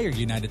entire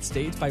United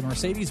States by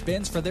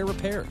Mercedes-Benz for their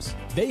repairs.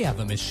 They have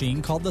a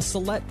machine called the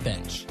Select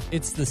Bench.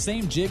 It's the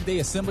same jig they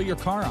assemble your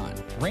car on.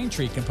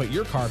 Raintree can put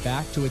your car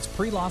back to its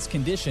pre-loss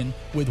condition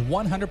with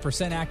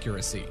 100%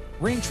 accuracy.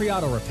 Raintree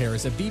Auto Repair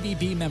is a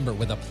BBB member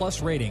with a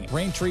plus rating.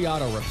 Raintree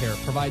Auto Repair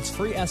provides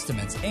free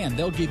estimates, and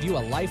they'll give you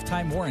a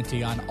lifetime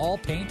warranty on all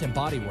paint and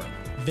bodywork.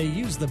 They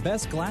use the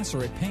best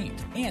Glasserit paint,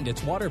 and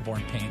it's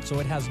waterborne paint, so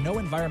it has no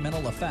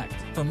environmental effect.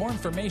 For more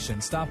information,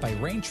 stop by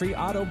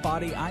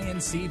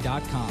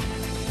RaintreeAutoBodyInc.com.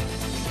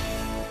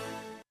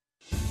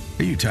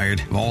 Are you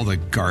tired of all the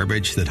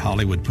garbage that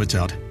Hollywood puts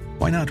out?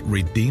 Why not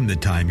redeem the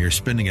time you're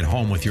spending at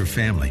home with your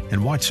family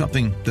and watch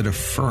something that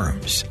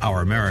affirms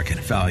our American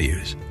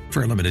values?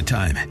 For a limited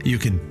time, you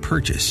can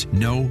purchase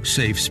No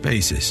Safe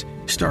Spaces,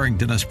 starring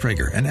Dennis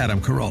Prager and Adam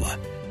Carolla.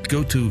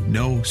 Go to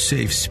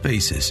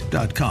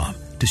NoSafeSpaces.com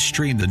to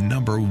stream the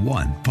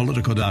 #1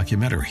 political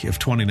documentary of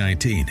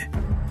 2019.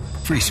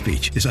 Free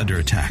speech is under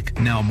attack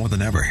now more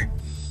than ever.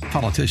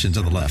 Politicians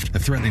on the left are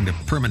threatening to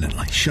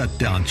permanently shut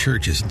down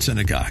churches and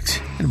synagogues,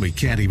 and we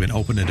can't even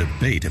open a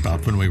debate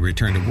about when we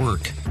return to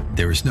work.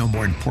 There is no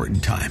more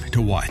important time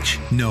to watch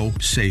No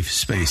Safe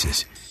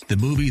Spaces, the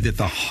movie that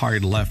the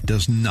hard left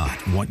does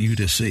not want you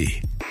to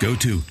see. Go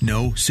to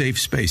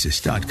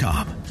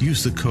NoSafeSpaces.com.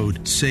 Use the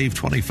code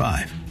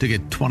SAVE25 to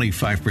get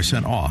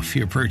 25% off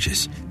your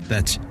purchase.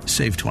 That's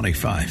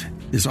SAVE25.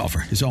 This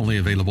offer is only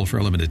available for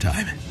a limited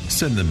time.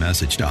 Send the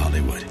message to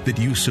Hollywood that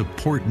you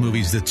support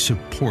movies that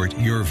support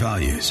your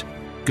values.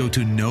 Go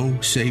to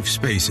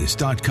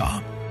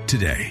NoSafeSpaces.com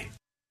today.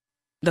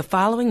 The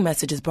following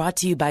message is brought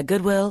to you by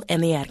Goodwill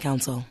and the Ad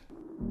Council.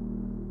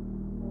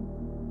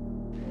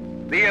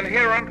 The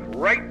inherent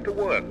right to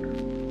work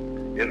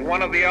is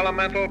one of the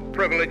elemental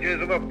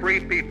privileges of a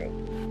free people.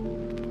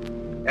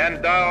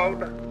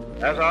 Endowed,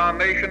 as our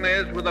nation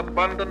is, with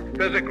abundant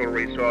physical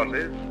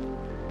resources,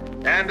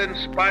 and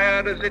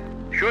inspired as it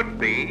should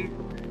be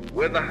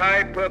with the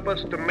high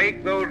purpose to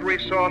make those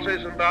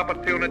resources and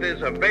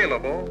opportunities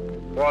available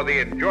for the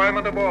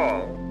enjoyment of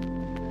all,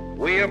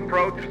 we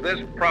approach this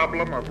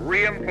problem of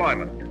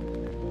re-employment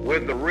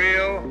with the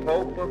real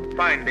hope of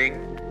finding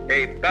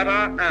a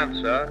better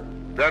answer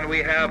than we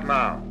have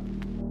now.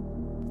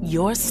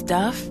 Your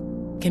stuff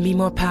can be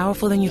more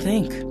powerful than you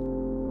think.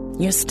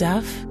 Your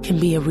stuff can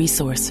be a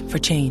resource for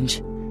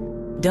change.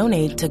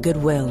 Donate to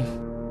Goodwill,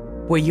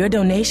 where your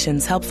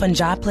donations help fund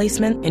job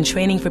placement and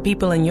training for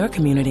people in your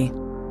community.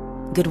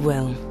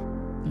 Goodwill.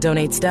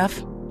 Donate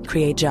stuff,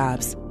 create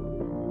jobs.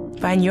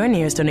 Find your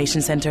nearest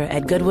donation center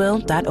at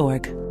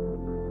goodwill.org.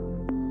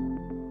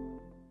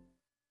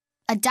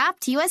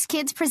 Adopt US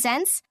Kids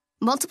presents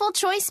Multiple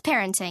Choice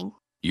Parenting.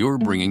 You're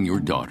bringing your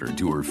daughter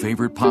to her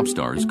favorite pop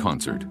star's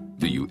concert.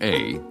 Do you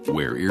A,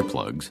 wear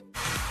earplugs?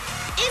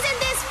 Isn't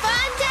this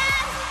fun,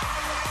 Dad?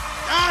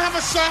 I'll have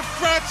a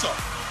soft pretzel.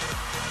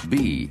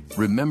 B,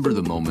 remember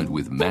the moment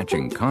with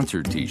matching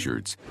concert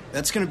t-shirts.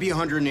 That's going to be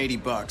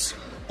 $180.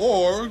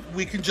 Or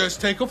we can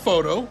just take a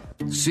photo.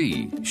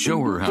 C.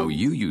 Show her how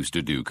you used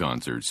to do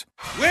concerts.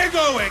 We're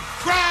going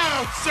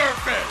crowd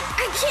surfing!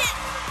 I can't.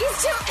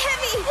 It's too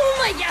heavy. Oh,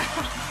 my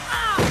God.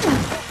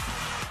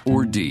 Ah.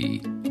 Or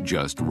D.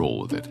 Just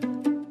roll with it.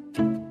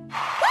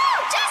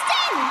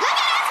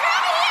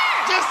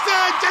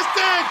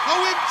 Justin!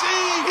 OMG!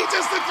 He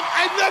just looked...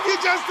 I love you,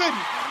 Justin!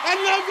 I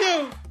love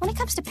you! When it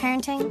comes to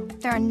parenting,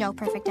 there are no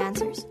perfect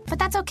answers. But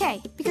that's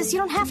okay, because you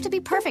don't have to be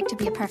perfect to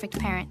be a perfect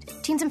parent.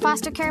 Teens in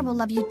foster care will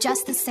love you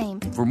just the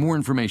same. For more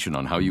information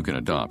on how you can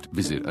adopt,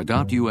 visit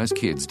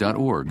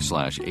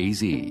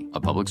adoptuskids.org/AZ. A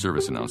public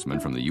service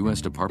announcement from the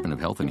U.S. Department of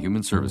Health and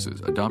Human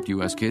Services, Adopt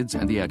U.S. Kids,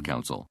 and the Ad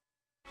Council.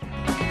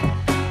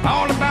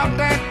 All about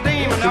that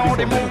demon, all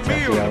the Minutes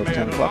after the hour of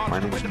 10 o'clock. My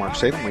name is Mark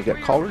Salem. We got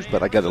callers,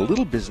 but I got a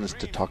little business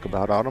to talk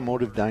about.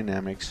 Automotive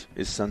Dynamics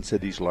is Sun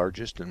City's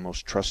largest and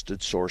most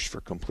trusted source for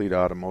complete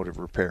automotive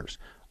repairs.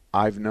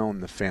 I've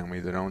known the family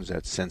that owns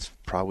that since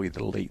probably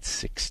the late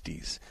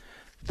 60s.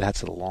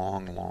 That's a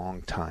long,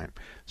 long time.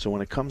 So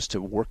when it comes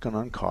to working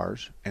on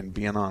cars and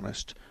being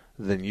honest,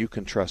 then you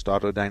can trust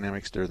Auto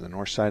Dynamics. They're the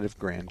north side of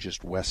Grand,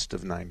 just west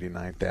of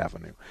 99th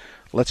Avenue.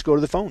 Let's go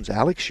to the phones.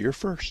 Alex, you're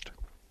first.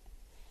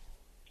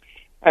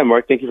 Hi,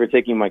 Mark. Thank you for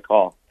taking my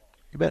call.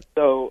 You bet.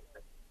 So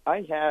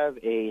I have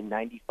a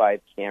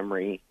 95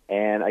 Camry,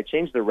 and I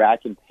changed the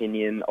rack and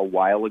pinion a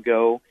while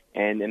ago.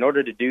 And in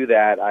order to do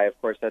that, I, of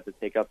course, had to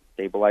take out the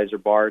stabilizer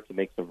bar to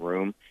make some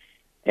room.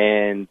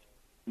 And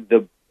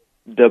the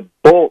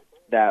bolt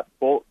that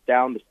bolt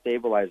down the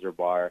stabilizer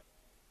bar,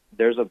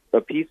 there's a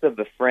piece of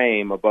the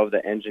frame above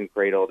the engine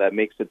cradle that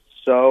makes it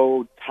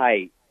so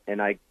tight,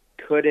 and I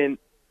couldn't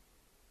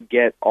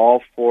get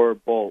all 4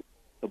 bolts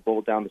to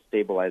bolt down the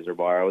stabilizer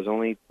bar. I was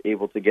only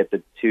able to get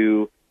the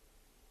two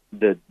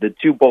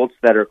bolts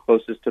that are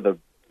closest to the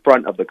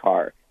front of the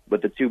car,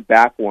 but the 2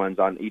 back ones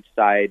on each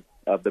side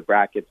of the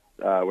brackets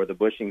where the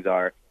bushings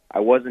are,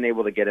 I wasn't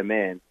able to get them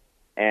in.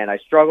 And I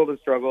struggled,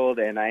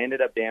 and I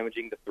ended up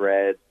damaging the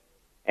threads.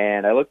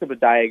 And I looked up a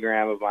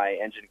diagram of my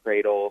engine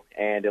cradle,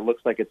 and it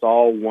looks like it's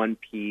all one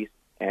piece,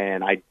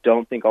 and I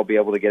don't think I'll be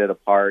able to get it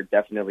apart.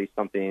 Definitely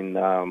something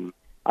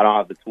I don't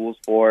have the tools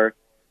for.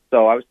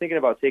 So I was thinking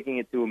about taking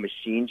it to a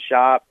machine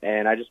shop,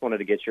 and I just wanted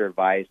to get your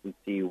advice and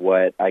see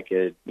what I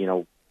could,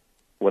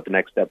 what the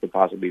next step would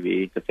possibly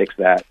be to fix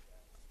that.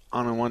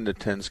 On a 1 to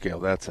 10 scale,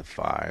 that's a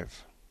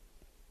 5.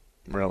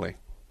 Really.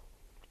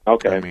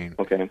 Okay. I mean,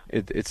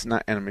 it's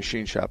not, and a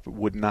machine shop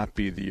would not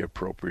be the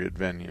appropriate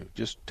venue.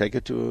 Just take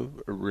it to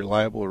a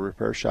reliable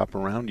repair shop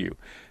around you.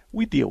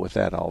 We deal with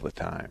that all the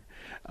time.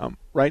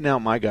 Right now,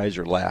 my guys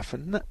are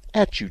laughing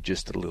at you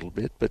just a little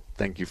bit, but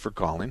thank you for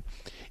calling.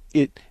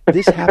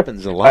 This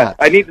happens a lot.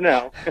 I need to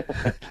know.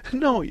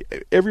 No,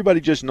 everybody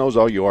just knows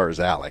all you are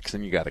is Alex,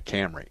 and you got a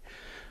Camry.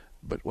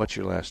 But what's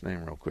your last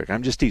name real quick?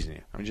 I'm just teasing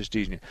you.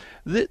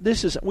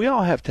 This is, we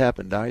all have tap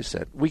and die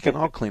set. We can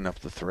all clean up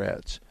the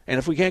threads. And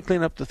if we can't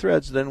clean up the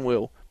threads, then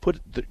you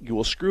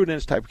will screw it in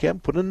its type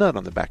cab, put a nut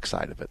on the back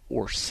side of it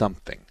or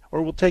something.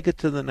 Or we'll take it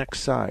to the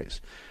next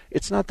size.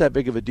 It's not that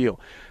big of a deal.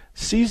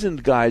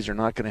 Seasoned guys are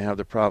not going to have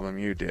the problem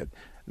you did.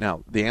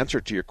 Now, the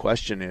answer to your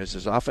question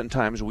is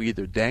oftentimes we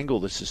either dangle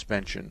the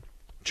suspension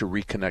to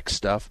reconnect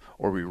stuff,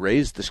 or we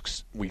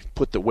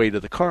put the weight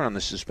of the car on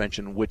the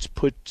suspension, which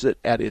puts it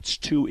at its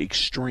 2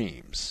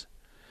 extremes.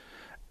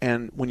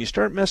 And when you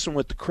start messing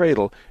with the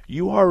cradle,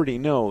 you already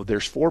know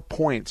there's 4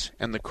 points,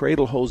 and the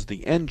cradle holds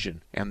the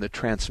engine and the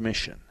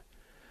transmission.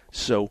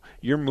 So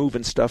you're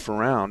moving stuff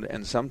around,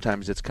 and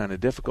sometimes it's kind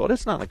of difficult.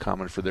 It's not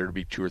uncommon for there to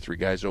be 2 or 3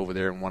 guys over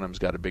there, and one of them's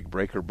got a big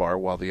breaker bar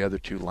while the other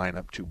 2 line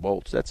up 2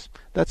 bolts.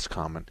 That's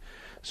common.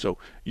 So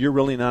you're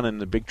really not in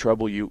the big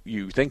trouble you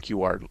think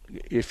you are.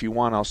 If you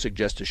want, I'll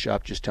suggest a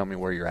shop. Just tell me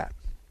where you're at.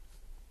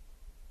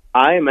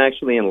 I am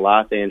actually in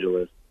Los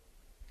Angeles.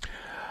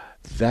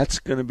 That's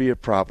going to be a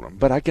problem.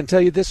 But I can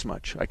tell you this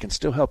much. I can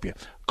still help you.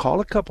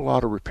 Call a couple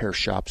auto repair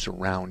shops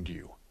around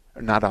you.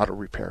 Not auto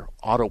repair,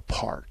 auto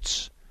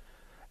parts.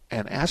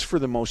 And ask for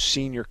the most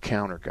senior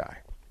counter guy.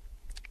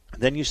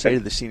 Then you say to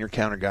the senior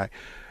counter guy,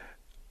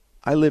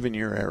 I live in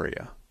your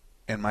area,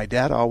 and my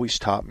dad always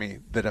taught me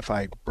that if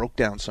I broke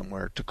down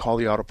somewhere to call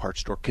the auto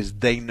parts store, because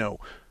they know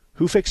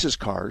who fixes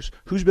cars,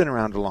 who's been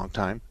around a long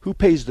time, who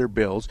pays their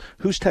bills,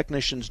 whose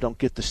technicians don't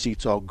get the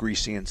seats all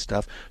greasy and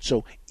stuff.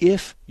 So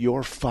if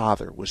your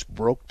father was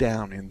broke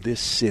down in this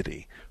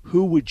city,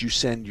 who would you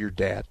send your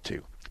dad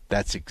to?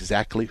 That's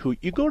exactly who.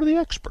 You go to the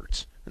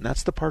experts, and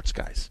that's the parts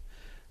guys.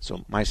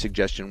 So my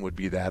suggestion would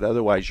be that.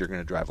 Otherwise, you're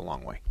going to drive a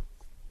long way.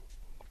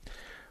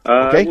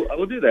 Okay? I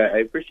will do that. I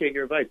appreciate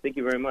your advice. Thank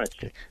you very much.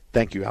 Okay.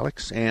 Thank you,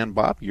 Alex. And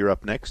Bob, you're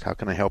up next. How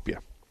can I help you?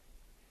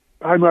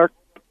 Hi, Mark.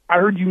 I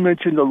heard you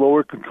mention the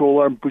lower control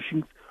arm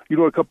bushings.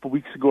 A couple of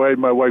weeks ago, I had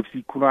my wife's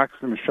Equinox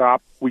in a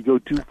shop we go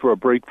to for a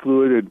brake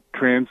fluid and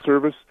trans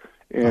service,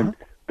 and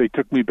they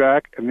took me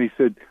back, and they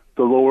said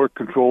the lower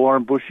control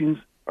arm bushings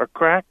are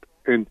cracked,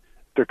 and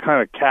they're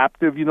kind of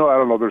captive, I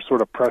don't know, they're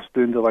sort of pressed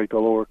into, like, the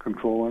lower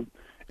control arm.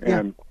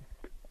 And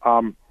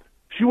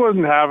she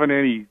wasn't having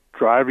any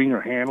driving or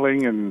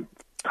handling, and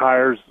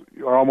tires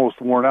are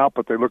almost worn out,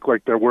 but they look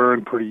like they're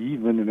wearing pretty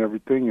even and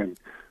everything. And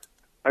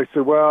I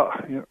said, well,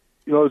 you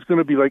know, it's going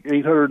to be like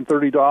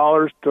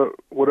 $830 to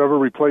whatever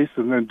replace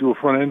and then do a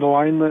front end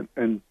alignment.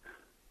 And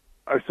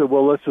I said,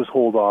 well, let's just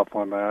hold off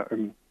on that.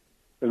 And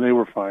they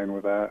were fine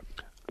with that.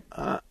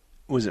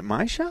 Was it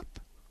my shop?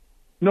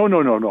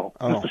 No.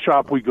 Oh. Just the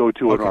shop we go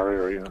to in our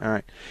area. All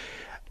right.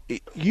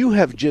 You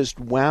have just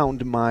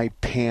wound my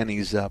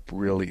panties up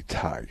really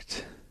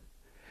tight.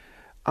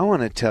 I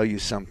want to tell you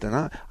something.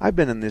 I've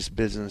been in this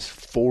business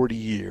 40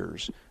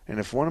 years, and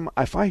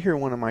if I hear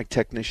one of my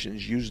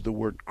technicians use the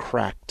word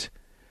cracked,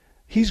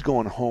 he's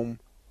going home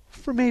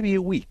for maybe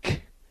a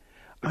week.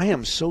 I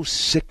am so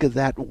sick of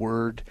that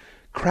word.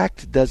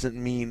 Cracked doesn't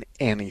mean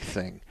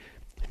anything.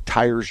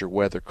 Tires are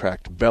weather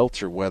cracked,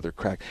 belts are weather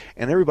cracked,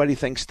 and everybody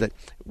thinks that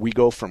we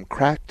go from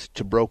cracked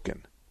to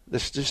broken.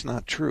 That's just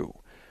not true.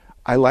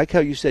 I like how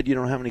you said you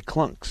don't have any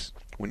clunks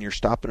when you're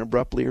stopping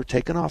abruptly or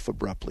taking off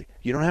abruptly.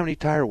 You don't have any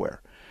tire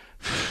wear.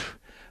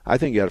 I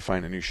think you ought to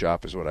find a new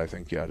shop is what I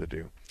think you ought to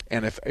do.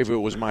 And if it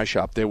was my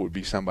shop, there would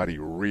be somebody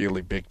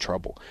really big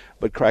trouble.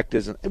 But cracked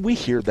isn't. We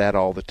hear that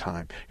all the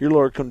time. Your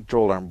lower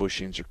control arm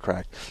bushings are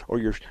cracked,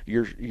 or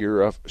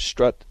your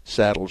strut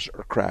saddles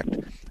are cracked.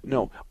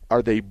 No,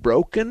 are they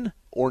broken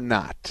or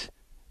not?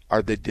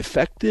 Are they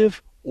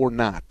defective or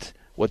not?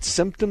 What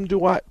symptom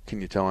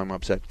can you tell I'm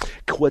upset?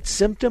 What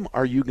symptom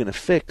are you going to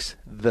fix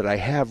that I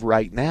have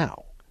right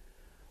now?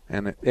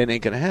 And it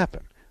ain't going to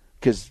happen.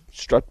 Because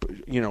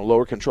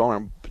lower control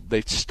arm,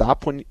 they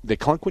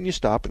clunk when you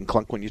stop and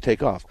clunk when you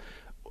take off.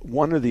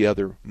 One or the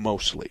other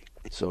mostly.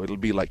 So it'll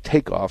be like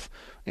takeoff,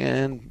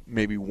 and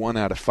maybe 1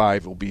 out of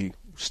 5 will be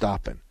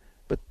stopping.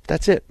 But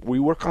that's it. We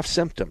work off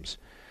symptoms.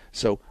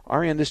 So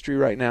our industry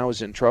right now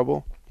is in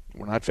trouble.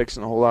 We're not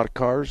fixing a whole lot of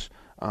cars.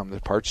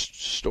 The parts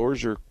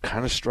stores are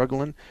kind of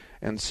struggling,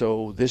 and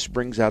so this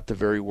brings out the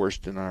very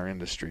worst in our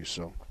industry.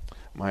 So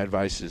my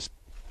advice is,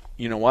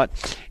 you know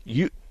what?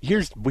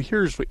 Here's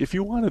if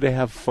you wanted to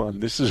have fun,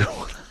 this is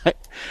what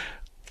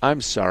I'm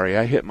sorry,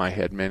 I hit my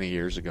head many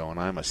years ago, and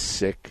I'm a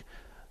sick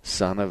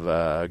son of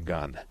a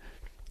gun.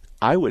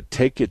 I would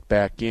take it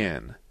back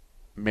in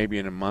maybe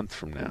in a month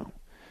from now,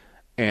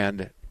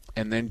 and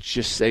then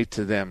just say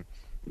to them,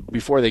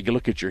 before they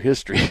look at your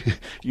history,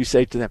 you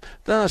say to them,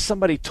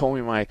 somebody told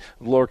me my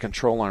lower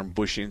control arm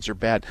bushings are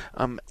bad.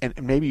 And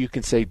maybe you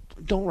can say,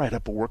 don't write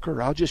up a work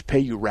order. I'll just pay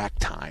you rack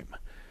time.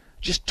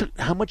 Just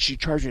how much you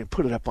charge me and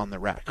put it up on the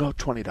rack. Oh,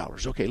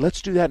 $20. Okay,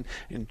 let's do that.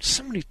 And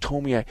somebody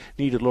told me I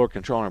needed lower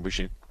control arm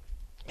bushing.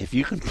 If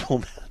you can pull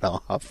that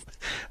off,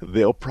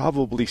 they'll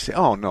probably say,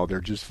 oh, no, they're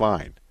just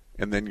fine.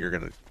 And then you're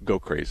going to go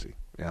crazy.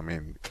 I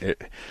mean,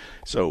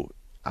 so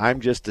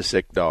I'm just a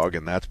sick dog,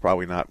 and that's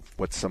probably not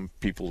what some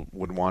people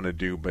would want to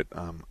do. But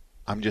I'm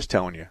just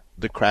telling you,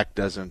 the crack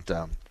doesn't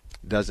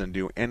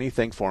do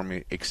anything for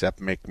me except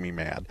make me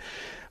mad.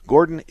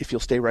 Gordon, if you'll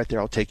stay right there,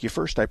 I'll take you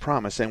first, I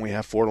promise. And we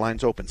have 4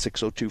 lines open,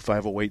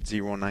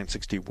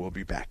 602-508-0960. We'll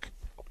be back.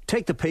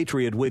 Take the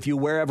Patriot with you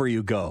wherever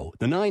you go.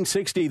 The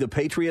 960 The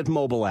Patriot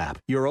mobile app,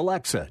 your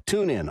Alexa,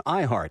 TuneIn,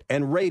 iHeart,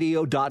 and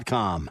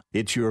radio.com.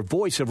 It's your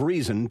voice of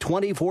reason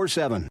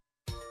 24/7.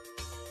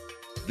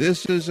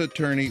 This is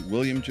attorney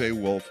William J.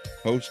 Wolf,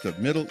 host of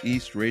Middle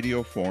East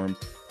Radio Forum,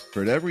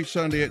 heard every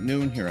Sunday at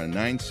noon here on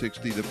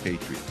 960 The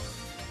Patriot.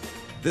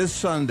 This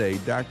Sunday,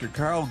 Dr.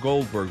 Carl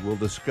Goldberg will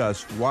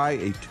discuss why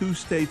a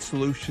two-state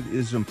solution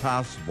is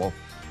impossible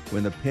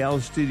when the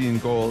Palestinian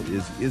goal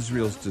is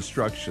Israel's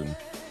destruction,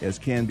 as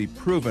can be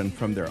proven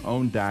from their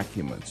own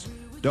documents.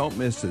 Don't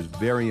miss this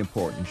very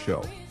important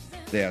show.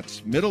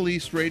 That's Middle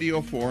East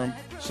Radio Forum,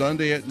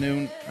 Sunday at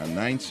noon on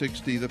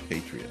 960 The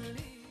Patriot.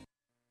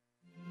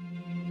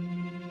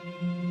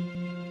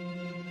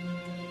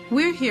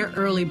 We're here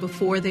early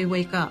before they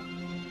wake up.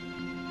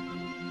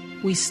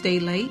 We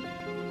stay late.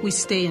 We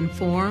stay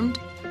informed.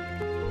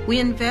 We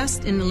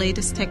invest in the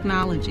latest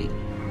technology.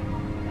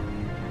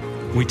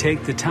 We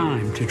take the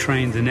time to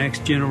train the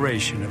next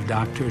generation of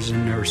doctors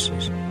and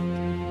nurses.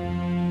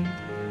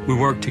 We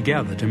work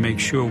together to make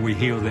sure we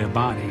heal their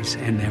bodies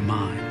and their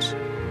minds.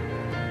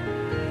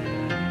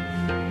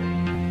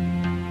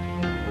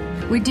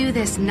 We do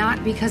this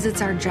not because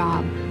it's our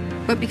job,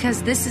 but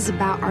because this is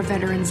about our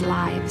veterans'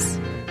 lives.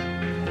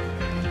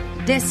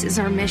 This is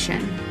our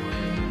mission.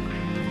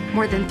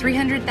 More than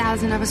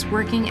 300,000 of us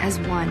working as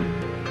one,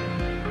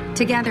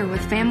 together with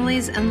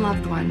families and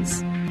loved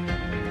ones.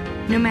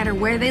 No matter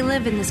where they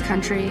live in this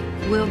country,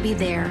 we'll be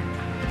there.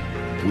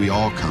 We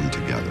all come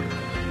together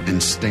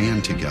and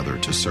stand together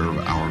to serve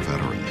our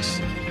veterans.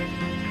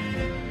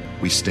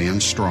 We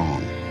stand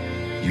strong,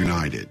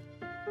 united.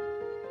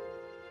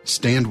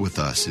 Stand with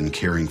us in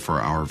caring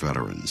for our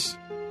veterans.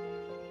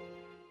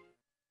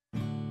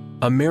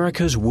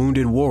 America's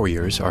wounded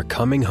warriors are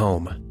coming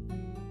home.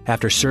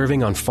 After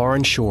serving on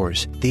foreign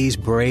shores, these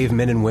brave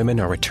men and women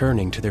are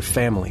returning to their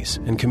families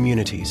and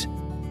communities.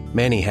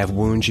 Many have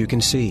wounds you can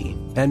see,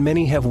 and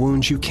many have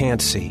wounds you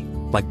can't see,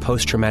 like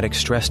post-traumatic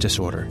stress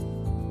disorder.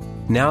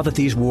 Now that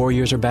these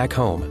warriors are back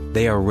home,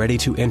 they are ready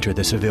to enter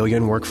the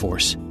civilian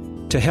workforce.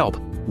 To help,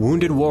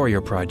 Wounded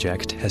Warrior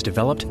Project has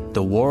developed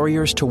the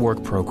Warriors to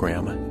Work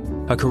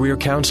program, a career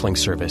counseling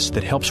service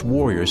that helps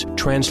warriors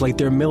translate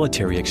their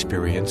military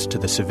experience to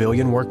the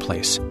civilian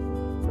workplace.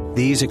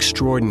 These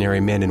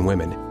extraordinary men and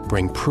women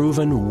bring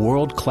proven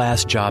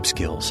world-class job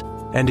skills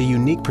and a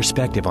unique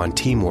perspective on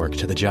teamwork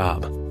to the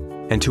job.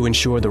 And to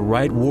ensure the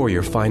right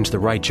warrior finds the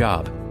right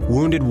job,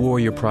 Wounded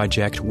Warrior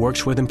Project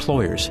works with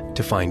employers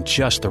to find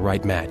just the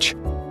right match.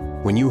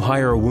 When you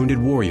hire a wounded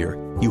warrior,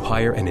 you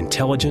hire an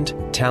intelligent,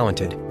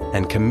 talented,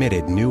 and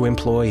committed new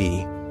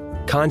employee.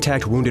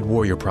 Contact Wounded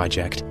Warrior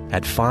Project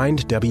at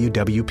findwwp.org.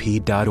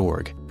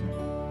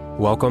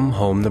 Welcome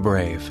home the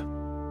brave.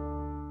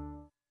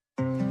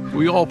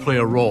 We all play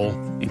a role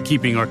in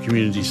keeping our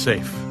community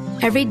safe.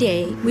 Every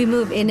day, we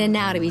move in and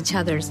out of each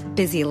other's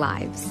busy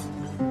lives.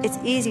 It's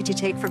easy to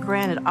take for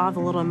granted all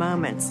the little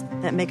moments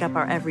that make up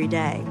our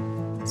everyday.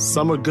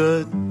 Some are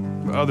good,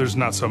 others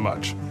not so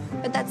much.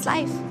 But that's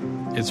life.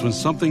 It's when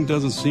something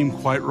doesn't seem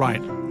quite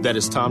right that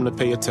it's time to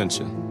pay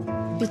attention.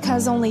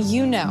 Because only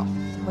you know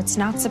what's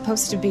not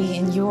supposed to be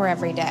in your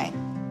everyday.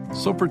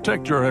 So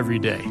protect your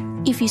everyday.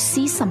 If you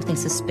see something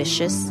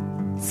suspicious,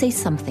 say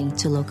something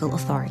to local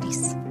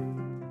authorities.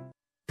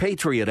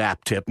 Patriot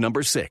App tip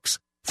number 6.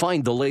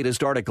 Find the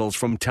latest articles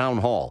from Town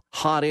Hall,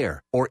 Hot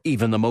Air, or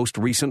even the most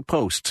recent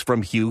posts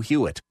from Hugh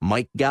Hewitt,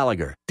 Mike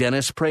Gallagher,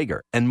 Dennis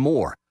Prager, and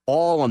more,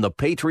 all on the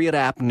Patriot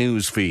App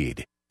news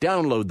feed.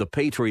 Download the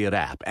Patriot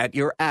App at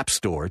your app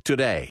store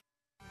today.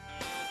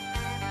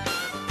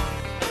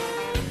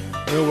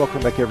 Well,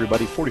 welcome back,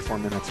 everybody. 44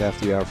 minutes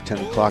after the hour of 10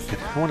 o'clock.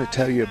 I want to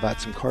tell you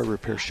about some car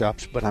repair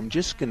shops, but I'm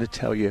just going to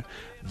tell you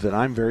that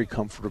I'm very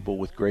comfortable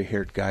with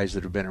gray-haired guys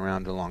that have been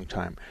around a long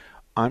time.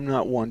 I'm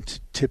not one to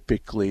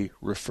typically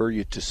refer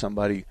you to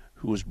somebody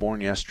who was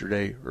born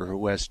yesterday or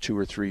who has 2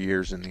 or 3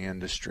 years in the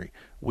industry.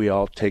 We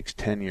all takes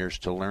 10 years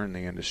to learn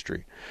the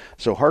industry.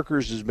 So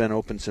Harker's has been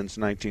open since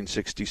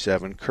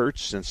 1967,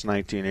 Kurtz since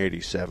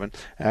 1987,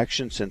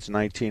 Action since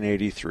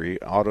 1983,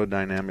 Auto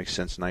Dynamics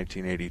since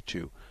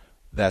 1982.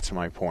 That's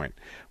my point.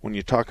 When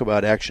you talk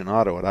about Action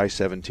Auto at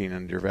I-17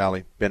 in Deer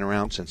Valley, been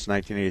around since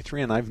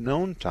 1983, and I've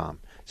known Tom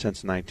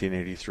since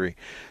 1983.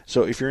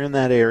 So if you're in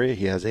that area,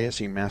 he has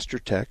ASE Master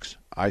Techs,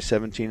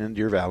 I-17 in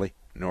Deer Valley,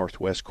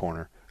 northwest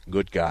corner.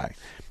 Good guy.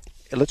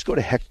 Let's go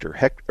to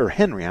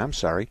Henry. I'm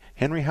sorry.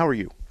 Henry, how are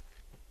you?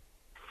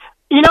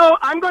 You know,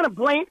 I'm going to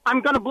blame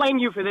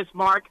you for this,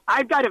 Mark.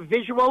 I've got a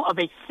visual of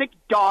a sick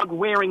dog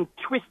wearing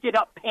twisted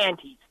up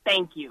panties.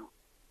 Thank you.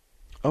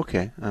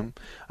 Okay.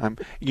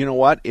 You know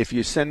what? If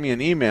you send me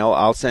an email,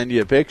 I'll send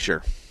you a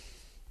picture.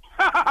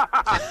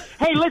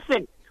 Hey,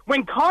 listen.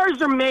 When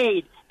cars are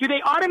made, do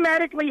they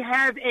automatically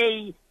have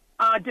a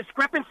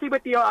discrepancy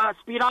with the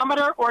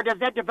speedometer, or does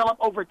that develop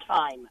over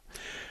time?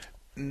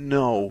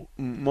 No.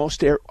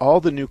 All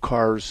the new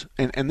cars,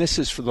 and this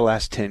is for the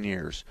last 10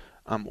 years,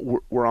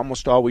 we're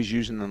almost always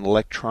using an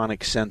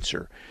electronic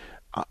sensor.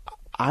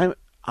 I'm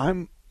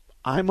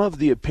of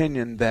the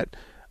opinion that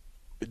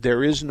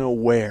there is no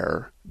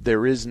wear.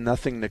 There is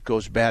nothing that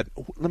goes bad.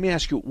 Let me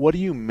ask you, what are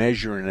you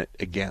measuring it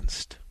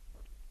against?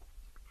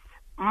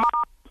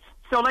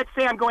 So let's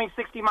say I'm going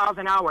 60 miles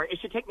an hour. It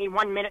should take me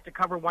 1 minute to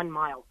cover 1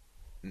 mile.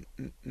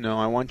 No,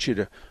 I want you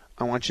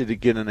to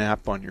get an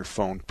app on your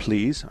phone,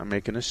 please. I'm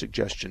making a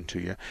suggestion to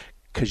you,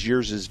 because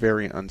yours is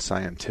very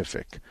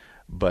unscientific.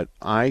 But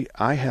I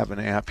have an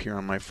app here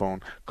on my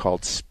phone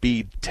called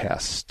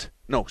Speedbox.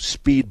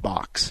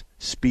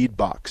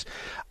 Speedbox.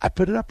 I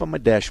put it up on my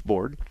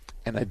dashboard,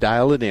 and I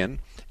dial it in,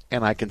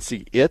 and I can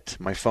see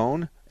my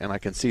phone, and I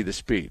can see the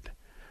speed.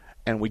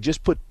 And we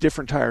just put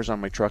different tires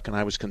on my truck, and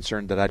I was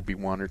concerned that I'd be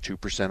 1 or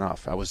 2%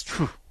 off. I was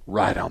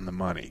right on the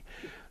money.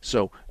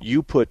 So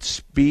you put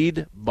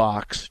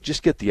Speedbox,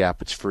 just get the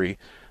app, it's free.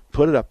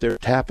 Put it up there,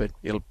 tap it,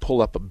 it'll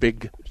pull up a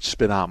big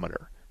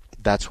speedometer.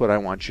 That's what I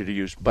want you to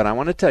use. But I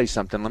want to tell you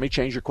something. Let me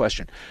change your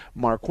question.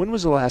 Mark, when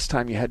was the last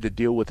time you had to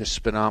deal with a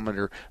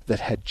speedometer that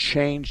had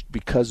changed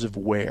because of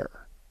wear,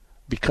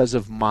 because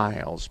of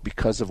miles,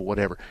 because of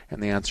whatever?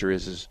 And the answer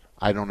is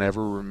I don't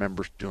ever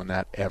remember doing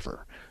that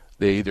ever.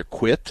 They either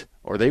quit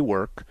or they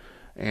work.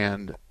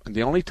 And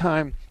the only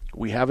time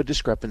we have a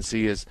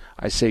discrepancy is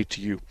I say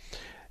to you,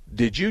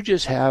 did you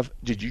just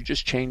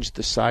change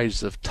the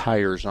size of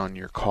tires on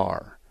your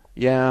car?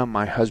 Yeah,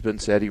 my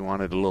husband said he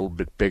wanted a little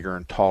bit bigger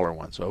and taller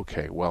ones.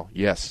 Okay, well,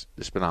 yes,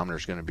 the speedometer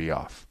is going to be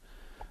off.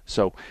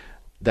 So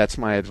that's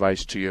my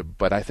advice to you.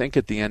 But I think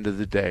at the end of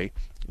the day,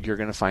 you're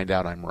going to find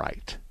out I'm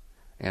right.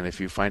 And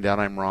if you find out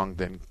I'm wrong,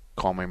 then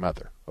call my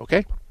mother.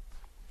 Okay?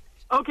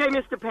 Okay,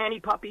 Mr.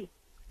 Panty Puppy.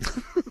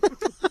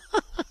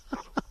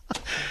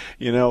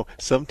 You know,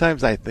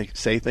 sometimes I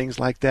say things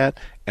like that,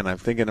 and I'm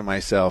thinking to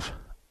myself,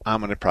 I'm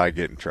going to probably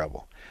get in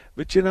trouble.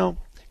 But, you know,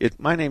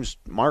 my name's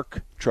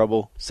Mark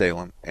Trouble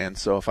Salem, and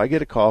so if I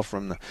get a call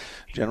from the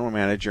general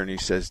manager and he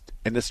says,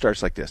 and it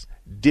starts like this,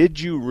 did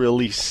you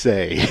really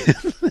say?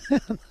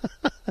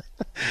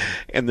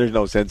 And there's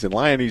no sense in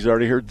lying. He's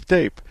already heard the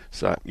tape.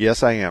 So,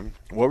 yes, I am.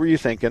 What were you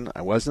thinking?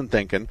 I wasn't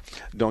thinking.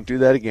 Don't do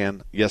that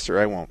again. Yes, sir,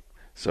 I won't.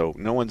 So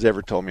no one's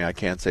ever told me I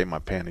can't say my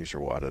panties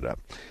are wadded up.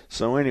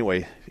 So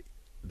anyway,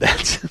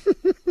 That's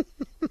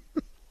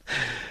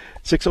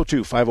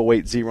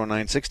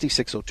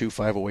 602-508-0960,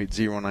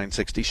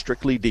 602-508-0960.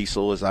 Strictly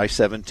Diesel is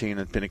I-17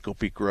 and Pinnacle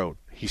Peak Road.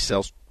 He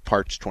sells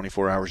parts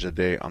 24 hours a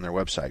day on their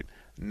website.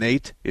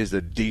 Nate is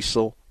a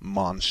diesel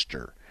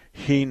monster.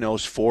 He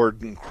knows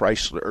Ford and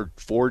Chrysler, or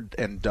Ford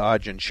and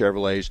Dodge and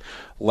Chevrolets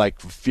like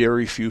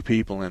very few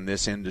people in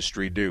this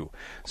industry do.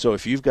 So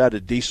if you've got a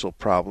diesel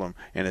problem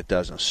and it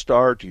doesn't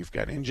start, you've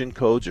got engine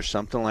codes or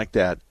something like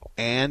that,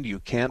 and you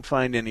can't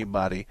find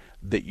anybody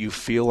that you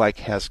feel like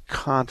has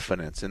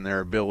confidence in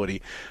their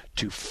ability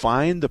to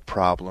find the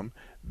problem,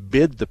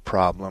 bid the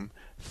problem,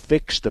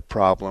 fix the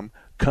problem,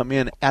 come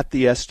in at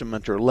the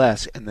estimate or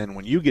less, and then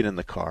when you get in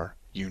the car,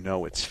 you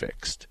know it's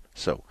fixed.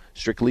 So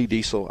Strictly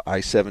Diesel,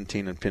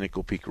 I-17 and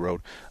Pinnacle Peak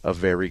Road, a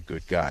very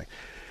good guy.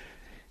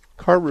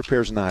 Car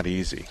repair's not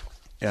easy.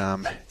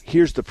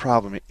 Here's the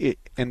problem,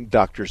 and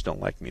doctors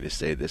don't like me to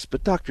say this,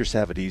 but doctors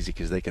have it easy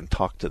because they can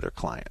talk to their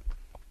client.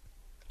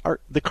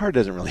 The car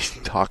doesn't really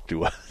talk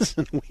to us,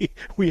 and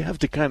we have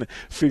to kind of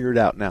figure it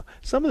out. Now,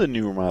 some of the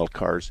newer model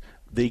cars,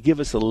 they give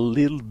us a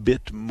little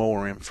bit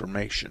more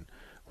information,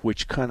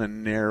 which kind of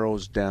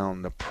narrows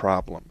down the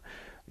problem.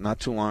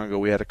 Not too long ago,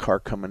 we had a car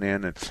coming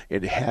in, and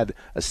it had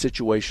a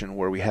situation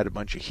where we had a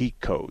bunch of heat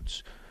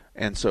codes.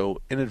 And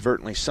so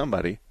inadvertently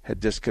somebody had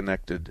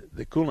disconnected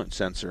the coolant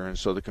sensor, and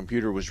so the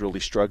computer was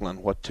really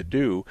struggling what to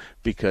do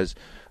because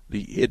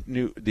it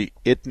knew the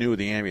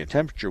ambient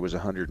temperature was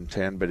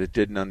 110, but it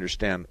didn't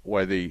understand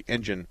why the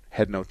engine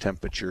had no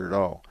temperature at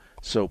all.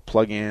 So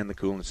plug in the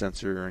coolant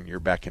sensor and you're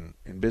back in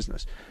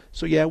business.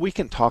 So yeah, we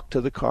can talk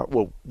to the car.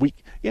 Well, we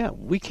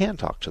can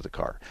talk to the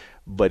car,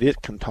 but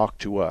it can talk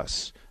to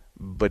us.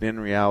 But in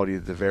reality,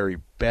 the very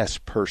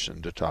best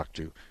person to talk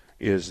to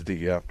is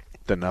the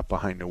nut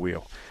behind the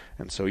wheel.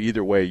 And so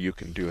either way, you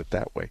can do it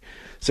that way.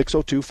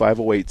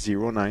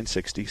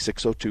 602-508-0960,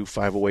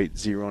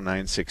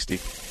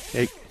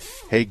 602-508-0960.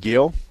 Hey,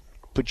 Gil,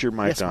 put your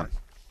mic on.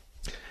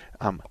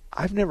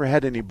 I've never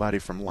had anybody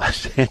from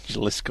Los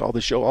Angeles call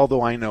the show,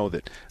 although I know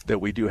that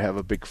we do have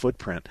a big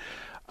footprint.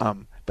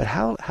 But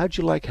how'd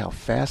you like how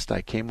fast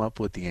I came up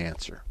with the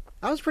answer?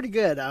 That was pretty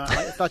good. I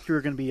thought you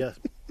were going to be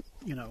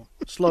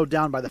slowed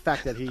down by the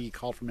fact that he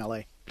called from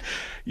L.A.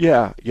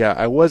 Yeah,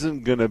 I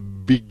wasn't going to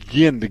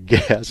begin to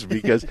guess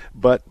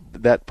but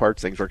that part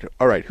things worked out.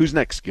 All right, who's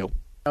next, Gil?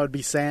 That would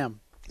be Sam.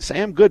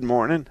 Sam, good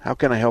morning. How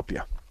can I help you?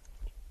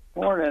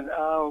 Morning.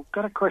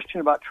 Got a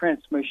question about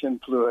transmission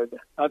fluid.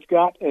 I've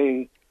got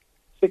a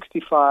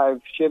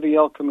 65 Chevy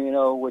El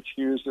Camino which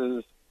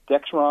uses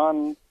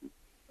Dexron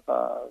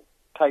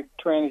type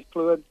tranny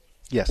fluid.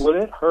 Yes. Would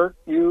it hurt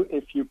you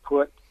if you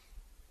put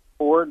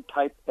Ford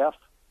Type F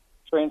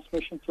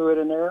transmission fluid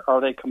in there? Are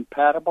they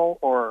compatible,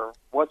 or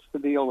what's the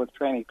deal with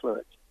tranny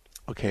fluids?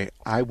 Okay,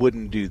 I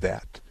wouldn't do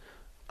that.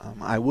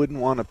 I wouldn't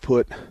want to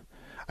put.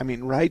 I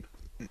mean, right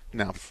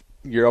now,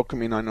 your El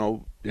Camino, I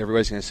know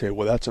everybody's going to say,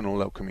 well, that's an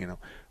old El Camino.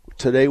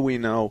 Today we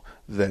know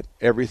that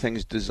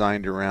everything's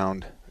designed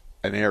around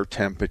an air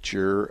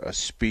temperature, a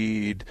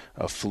speed,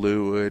 a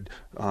fluid,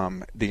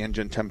 the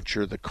engine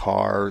temperature, the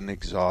car, and the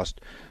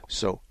exhaust.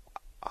 So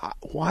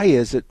why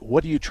is it?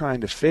 What are you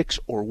trying to fix,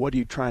 or what are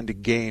you trying to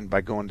gain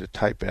by going to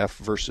Type F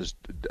versus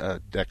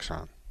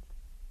Dexron?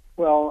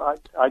 Well,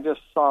 I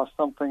just saw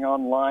something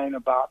online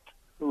about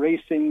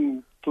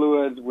racing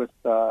fluids with,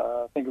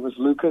 I think it was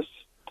Lucas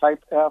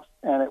Type F,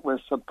 and it was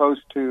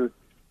supposed to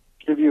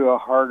give you a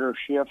harder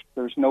shift.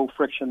 There's no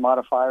friction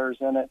modifiers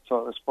in it, so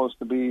it was supposed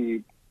to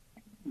be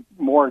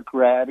more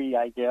grabby,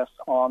 I guess,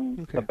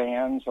 on the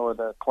bands or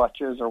the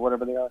clutches or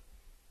whatever they are.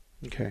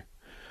 Okay.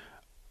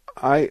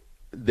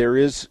 There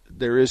is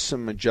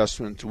some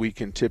adjustments we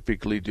can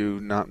typically do,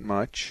 not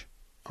much,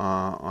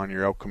 on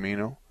your El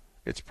Camino.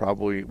 It's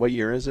probably, what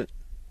year is it?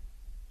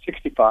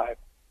 65.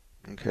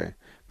 Okay.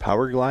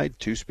 Power Glide,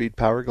 2-speed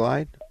Power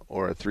Glide,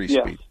 or a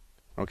 3-speed? Yes.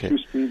 Okay.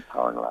 2-speed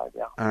Power Glide,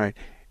 yeah. All right.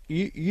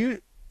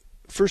 You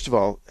first of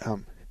all,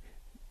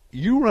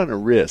 you run a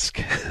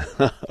risk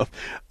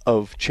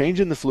of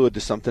changing the fluid to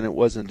something it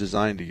wasn't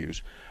designed to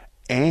use,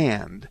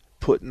 and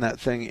putting that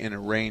thing in a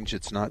range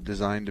it's not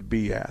designed to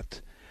be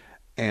at.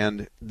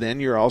 And then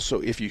you're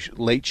also, if you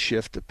late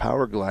shift the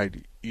Power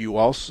Glide, you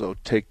also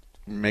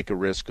make a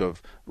risk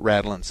of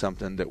rattling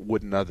something that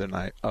wouldn't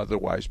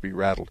otherwise be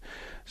rattled.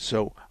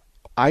 So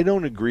I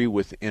don't agree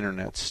with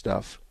internet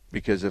stuff,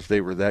 because if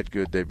they were that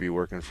good, they'd be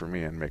working for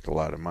me and make a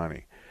lot of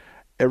money.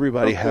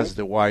 Everybody has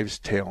the wives'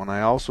 tale, and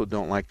I also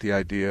don't like the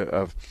idea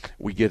of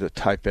we get a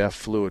Type F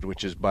fluid,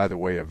 which is, by the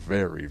way, a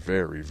very,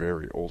 very,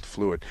 very old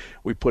fluid.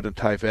 We put a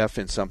Type F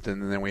in something,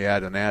 and then we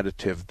add an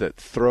additive that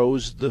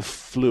throws the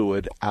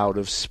fluid out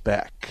of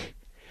spec.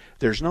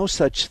 There's no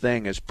such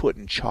thing as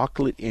putting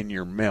chocolate in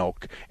your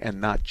milk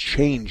and not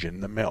changing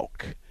the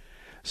milk.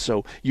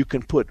 So you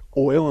can put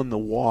oil in the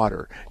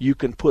water. You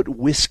can put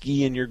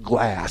whiskey in your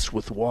glass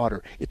with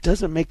water. It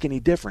doesn't make any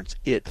difference.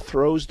 It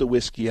throws the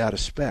whiskey out of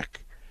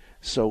spec.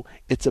 So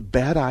it's a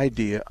bad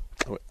idea.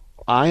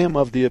 I am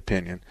of the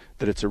opinion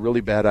that it's a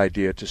really bad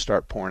idea to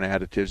start pouring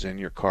additives in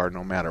your car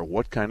no matter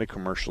what kind of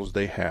commercials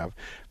they have,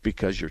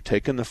 because you're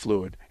taking the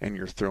fluid and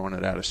you're throwing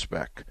it out of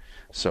spec.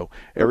 So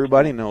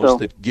everybody knows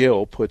that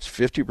Gil puts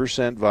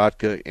 50%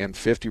 vodka and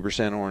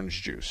 50%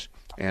 orange juice.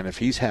 And if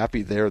he's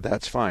happy there,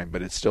 that's fine,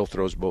 but it still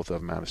throws both of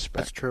them out of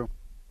spec. That's true.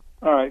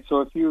 All right,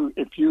 so if you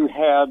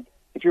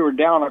were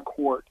down a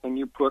quart and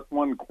you put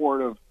 1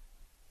 quart of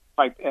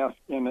Type F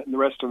in it and the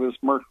rest of this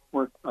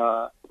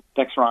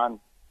Dexron,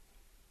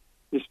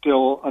 is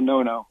still a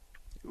no-no.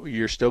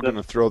 You're still going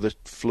to throw the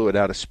fluid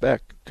out of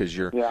spec because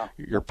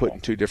you're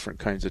putting two different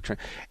kinds of.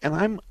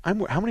 And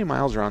I'm how many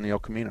miles are on the El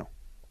Camino?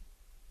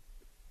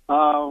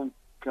 Oh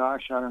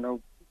gosh, I don't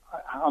know.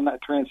 On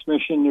that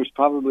transmission, there's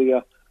probably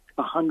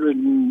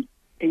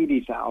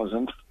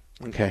 180,000.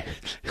 Okay,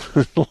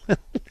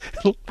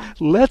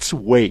 let's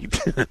wait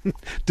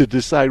to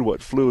decide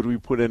what fluid we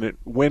put in it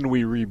when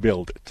we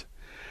rebuild it.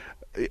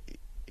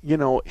 You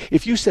know,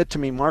 if you said to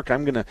me, Mark,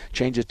 I'm going to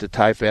change it to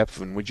Type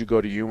F, and would you go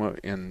to Yuma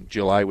in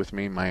July with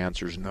me? My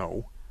answer is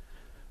no.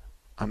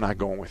 I'm not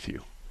going with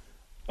you.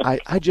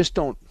 I just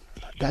don't.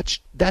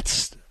 That's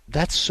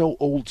so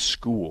old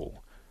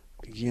school.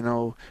 You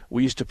know,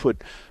 we used to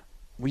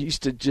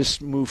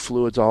just move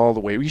fluids all the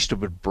way. We used to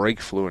put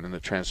brake fluid in the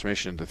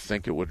transmission to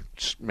think it would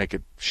make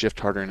it shift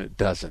harder, and it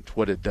doesn't.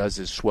 What it does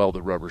is swell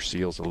the rubber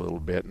seals a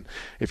little bit, and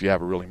if you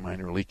have a really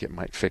minor leak, it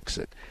might fix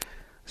it.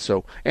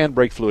 So, and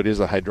brake fluid is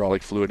a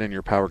hydraulic fluid, and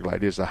your Power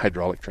Glide is a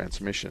hydraulic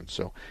transmission.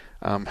 So,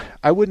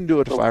 I wouldn't do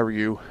it if I were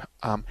you.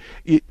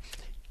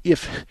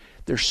 If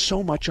there's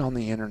so much on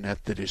the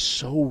internet that is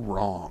so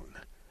wrong,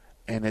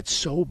 and it's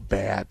so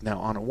bad. Now,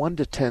 on a 1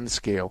 to 10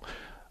 scale,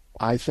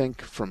 I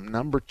think from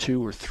number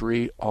 2 or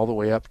 3 all the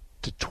way up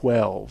to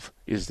 12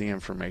 is the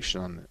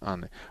information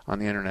on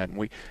the internet,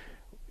 and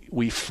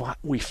we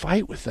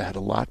fight with that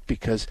a lot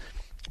because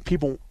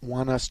people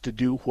want us to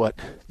do what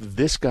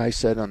this guy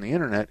said on the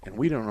internet, and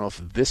we don't know if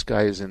this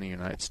guy is in the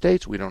United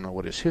States. We don't know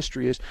what his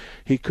history is.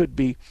 He could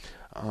be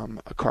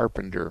a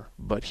carpenter,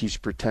 but he's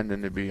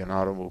pretending to be an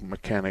automobile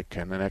mechanic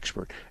and an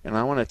expert. And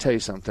I want to tell you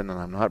something, and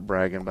I'm not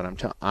bragging, but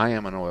I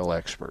am an oil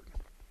expert.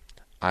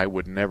 I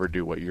would never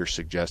do what you're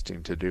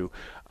suggesting to do.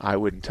 I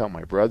wouldn't tell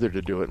my brother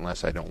to do it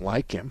unless I don't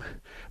like him.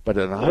 But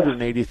at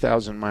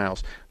 180,000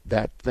 miles,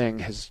 that thing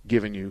has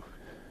given you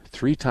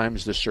 3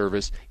 times the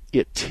service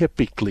it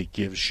typically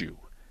gives you.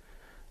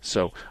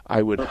 So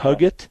I would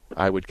hug it.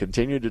 I would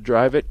continue to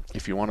drive it.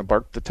 If you want to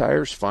bark the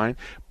tires, fine.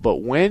 But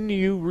when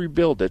you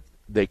rebuild it,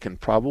 they can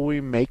probably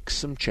make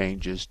some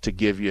changes to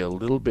give you a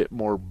little bit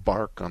more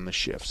bark on the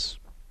shifts.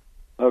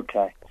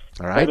 Okay.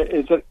 All right. But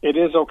it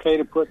is okay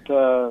to put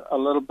a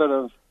little bit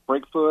of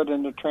brake fluid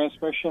in the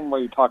transmission?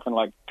 Where you're talking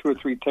like 2 or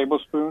 3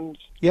 tablespoons?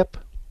 Yep.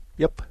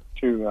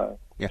 To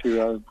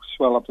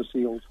swell up the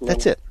seals.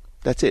 That's it.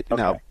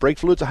 Okay. Now, brake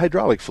fluid's a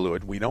hydraulic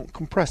fluid. We don't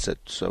compress it,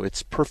 so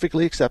it's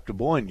perfectly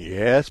acceptable. And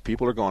yes,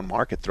 people are going,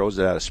 Mark, it throws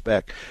it out of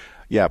spec.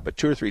 Yeah, but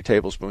 2 or 3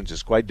 tablespoons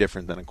is quite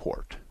different than a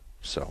quart.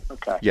 So,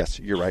 yes,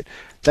 you're right.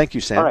 Thank you,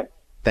 Sam. All right.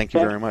 Thank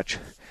you very much.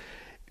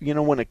 You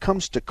know, when it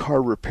comes to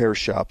car repair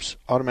shops,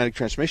 Automatic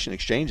Transmission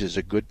Exchange is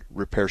a good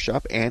repair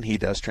shop, and he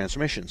does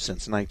transmissions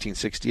since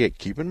 1968.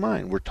 Keep in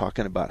mind, we're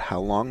talking about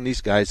how long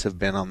these guys have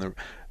been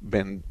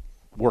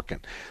working.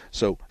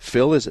 So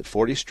Phil is at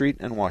 40th Street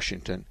in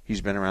Washington.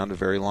 He's been around a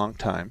very long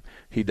time.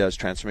 He does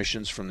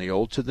transmissions from the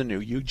old to the new.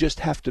 You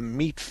just have to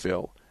meet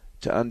Phil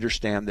to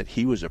understand that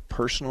he was a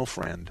personal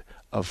friend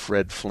of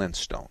Fred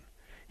Flintstone.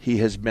 He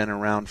has been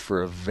around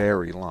for a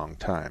very long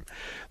time.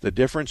 The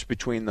difference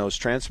between those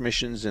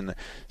transmissions in the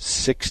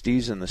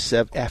 60s and the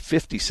 50s,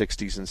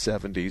 60s, and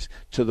 70s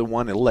to the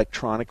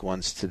electronic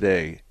ones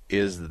today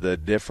is the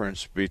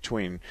difference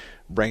between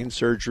brain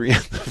surgery in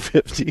the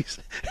 50s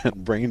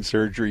and brain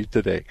surgery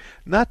today.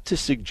 Not to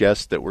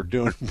suggest that we're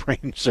doing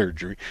brain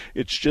surgery.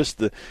 It's just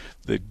the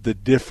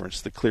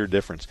difference, the clear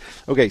difference.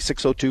 Okay,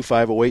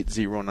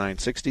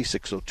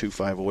 602-508-0960,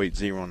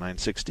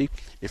 602-508-0960.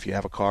 If you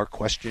have a car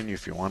question,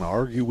 if you want to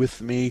argue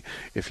with me,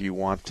 if you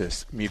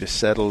want me to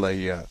settle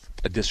a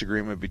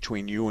disagreement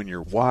between you and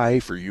your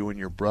wife, or you and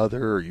your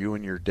brother, or you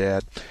and your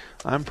dad,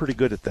 I'm pretty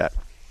good at that.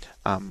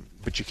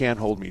 But you can't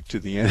hold me to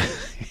the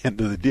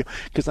end of the deal,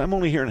 because I'm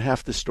only hearing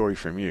half the story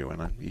from you.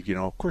 And,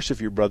 of course,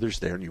 if your brother's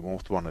there and you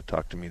won't want to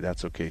talk to me,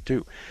 that's okay,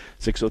 too.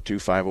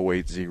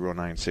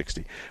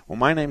 602-508-0960. Well,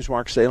 my name's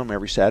Mark Salem.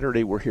 Every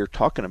Saturday we're here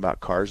talking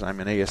about cars. I'm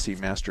an ASE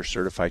Master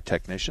Certified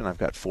Technician. I've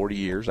got 40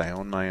 years. I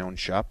own my own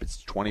shop.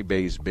 It's 20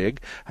 bays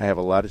big. I have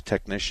a lot of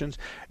technicians,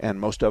 and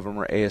most of them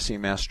are ASE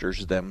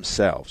Masters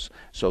themselves.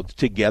 So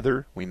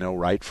together we know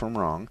right from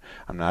wrong.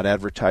 I'm not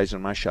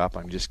advertising my shop.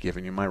 I'm just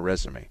giving you my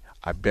resume.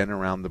 I've been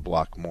around the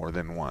block more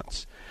than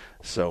once.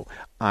 So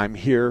I'm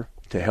here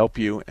to help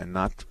you and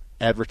not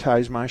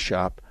advertise my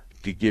shop,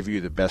 to give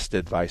you the best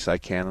advice I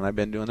can, and I've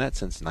been doing that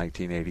since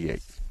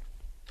 1988.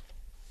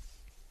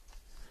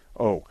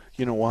 Oh,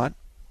 you know what?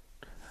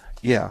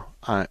 Yeah,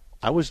 I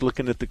was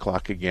looking at the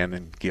clock again,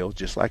 and Gil,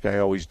 just like I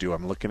always do,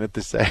 I'm looking at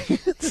the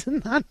seconds.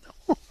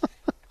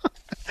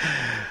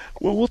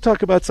 Well, we'll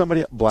talk about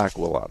somebody at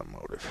Blackwell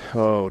Automotive. motive.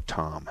 Oh,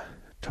 Tom.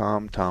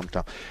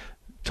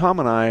 Tom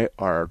and I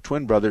are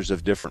twin brothers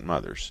of different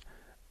mothers.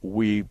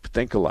 We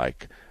think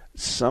alike.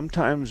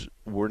 Sometimes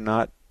we're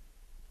not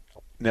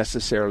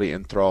necessarily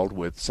enthralled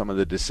with some of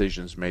the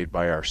decisions made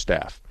by our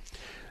staff.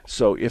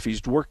 So if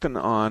he's working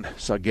on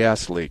a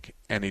gas leak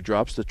and he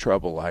drops the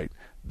trouble light,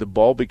 the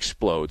bulb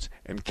explodes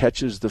and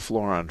catches the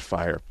floor on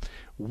fire,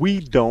 we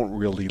don't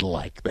really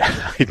like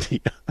that idea.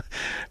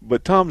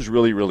 But Tom's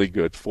really, really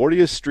good.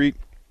 40th Street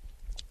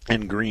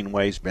and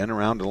Greenway's been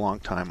around a long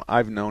time.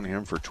 I've known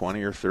him for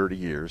 20 or 30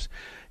 years.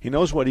 He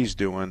knows what he's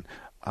doing.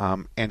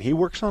 And he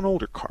works on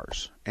older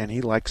cars, and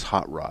he likes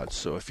hot rods.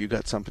 So if you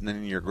got something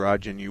in your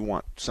garage and you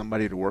want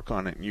somebody to work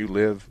on it and you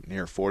live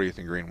near 40th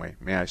and Greenway,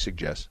 may I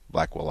suggest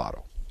Blackwell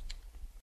Auto.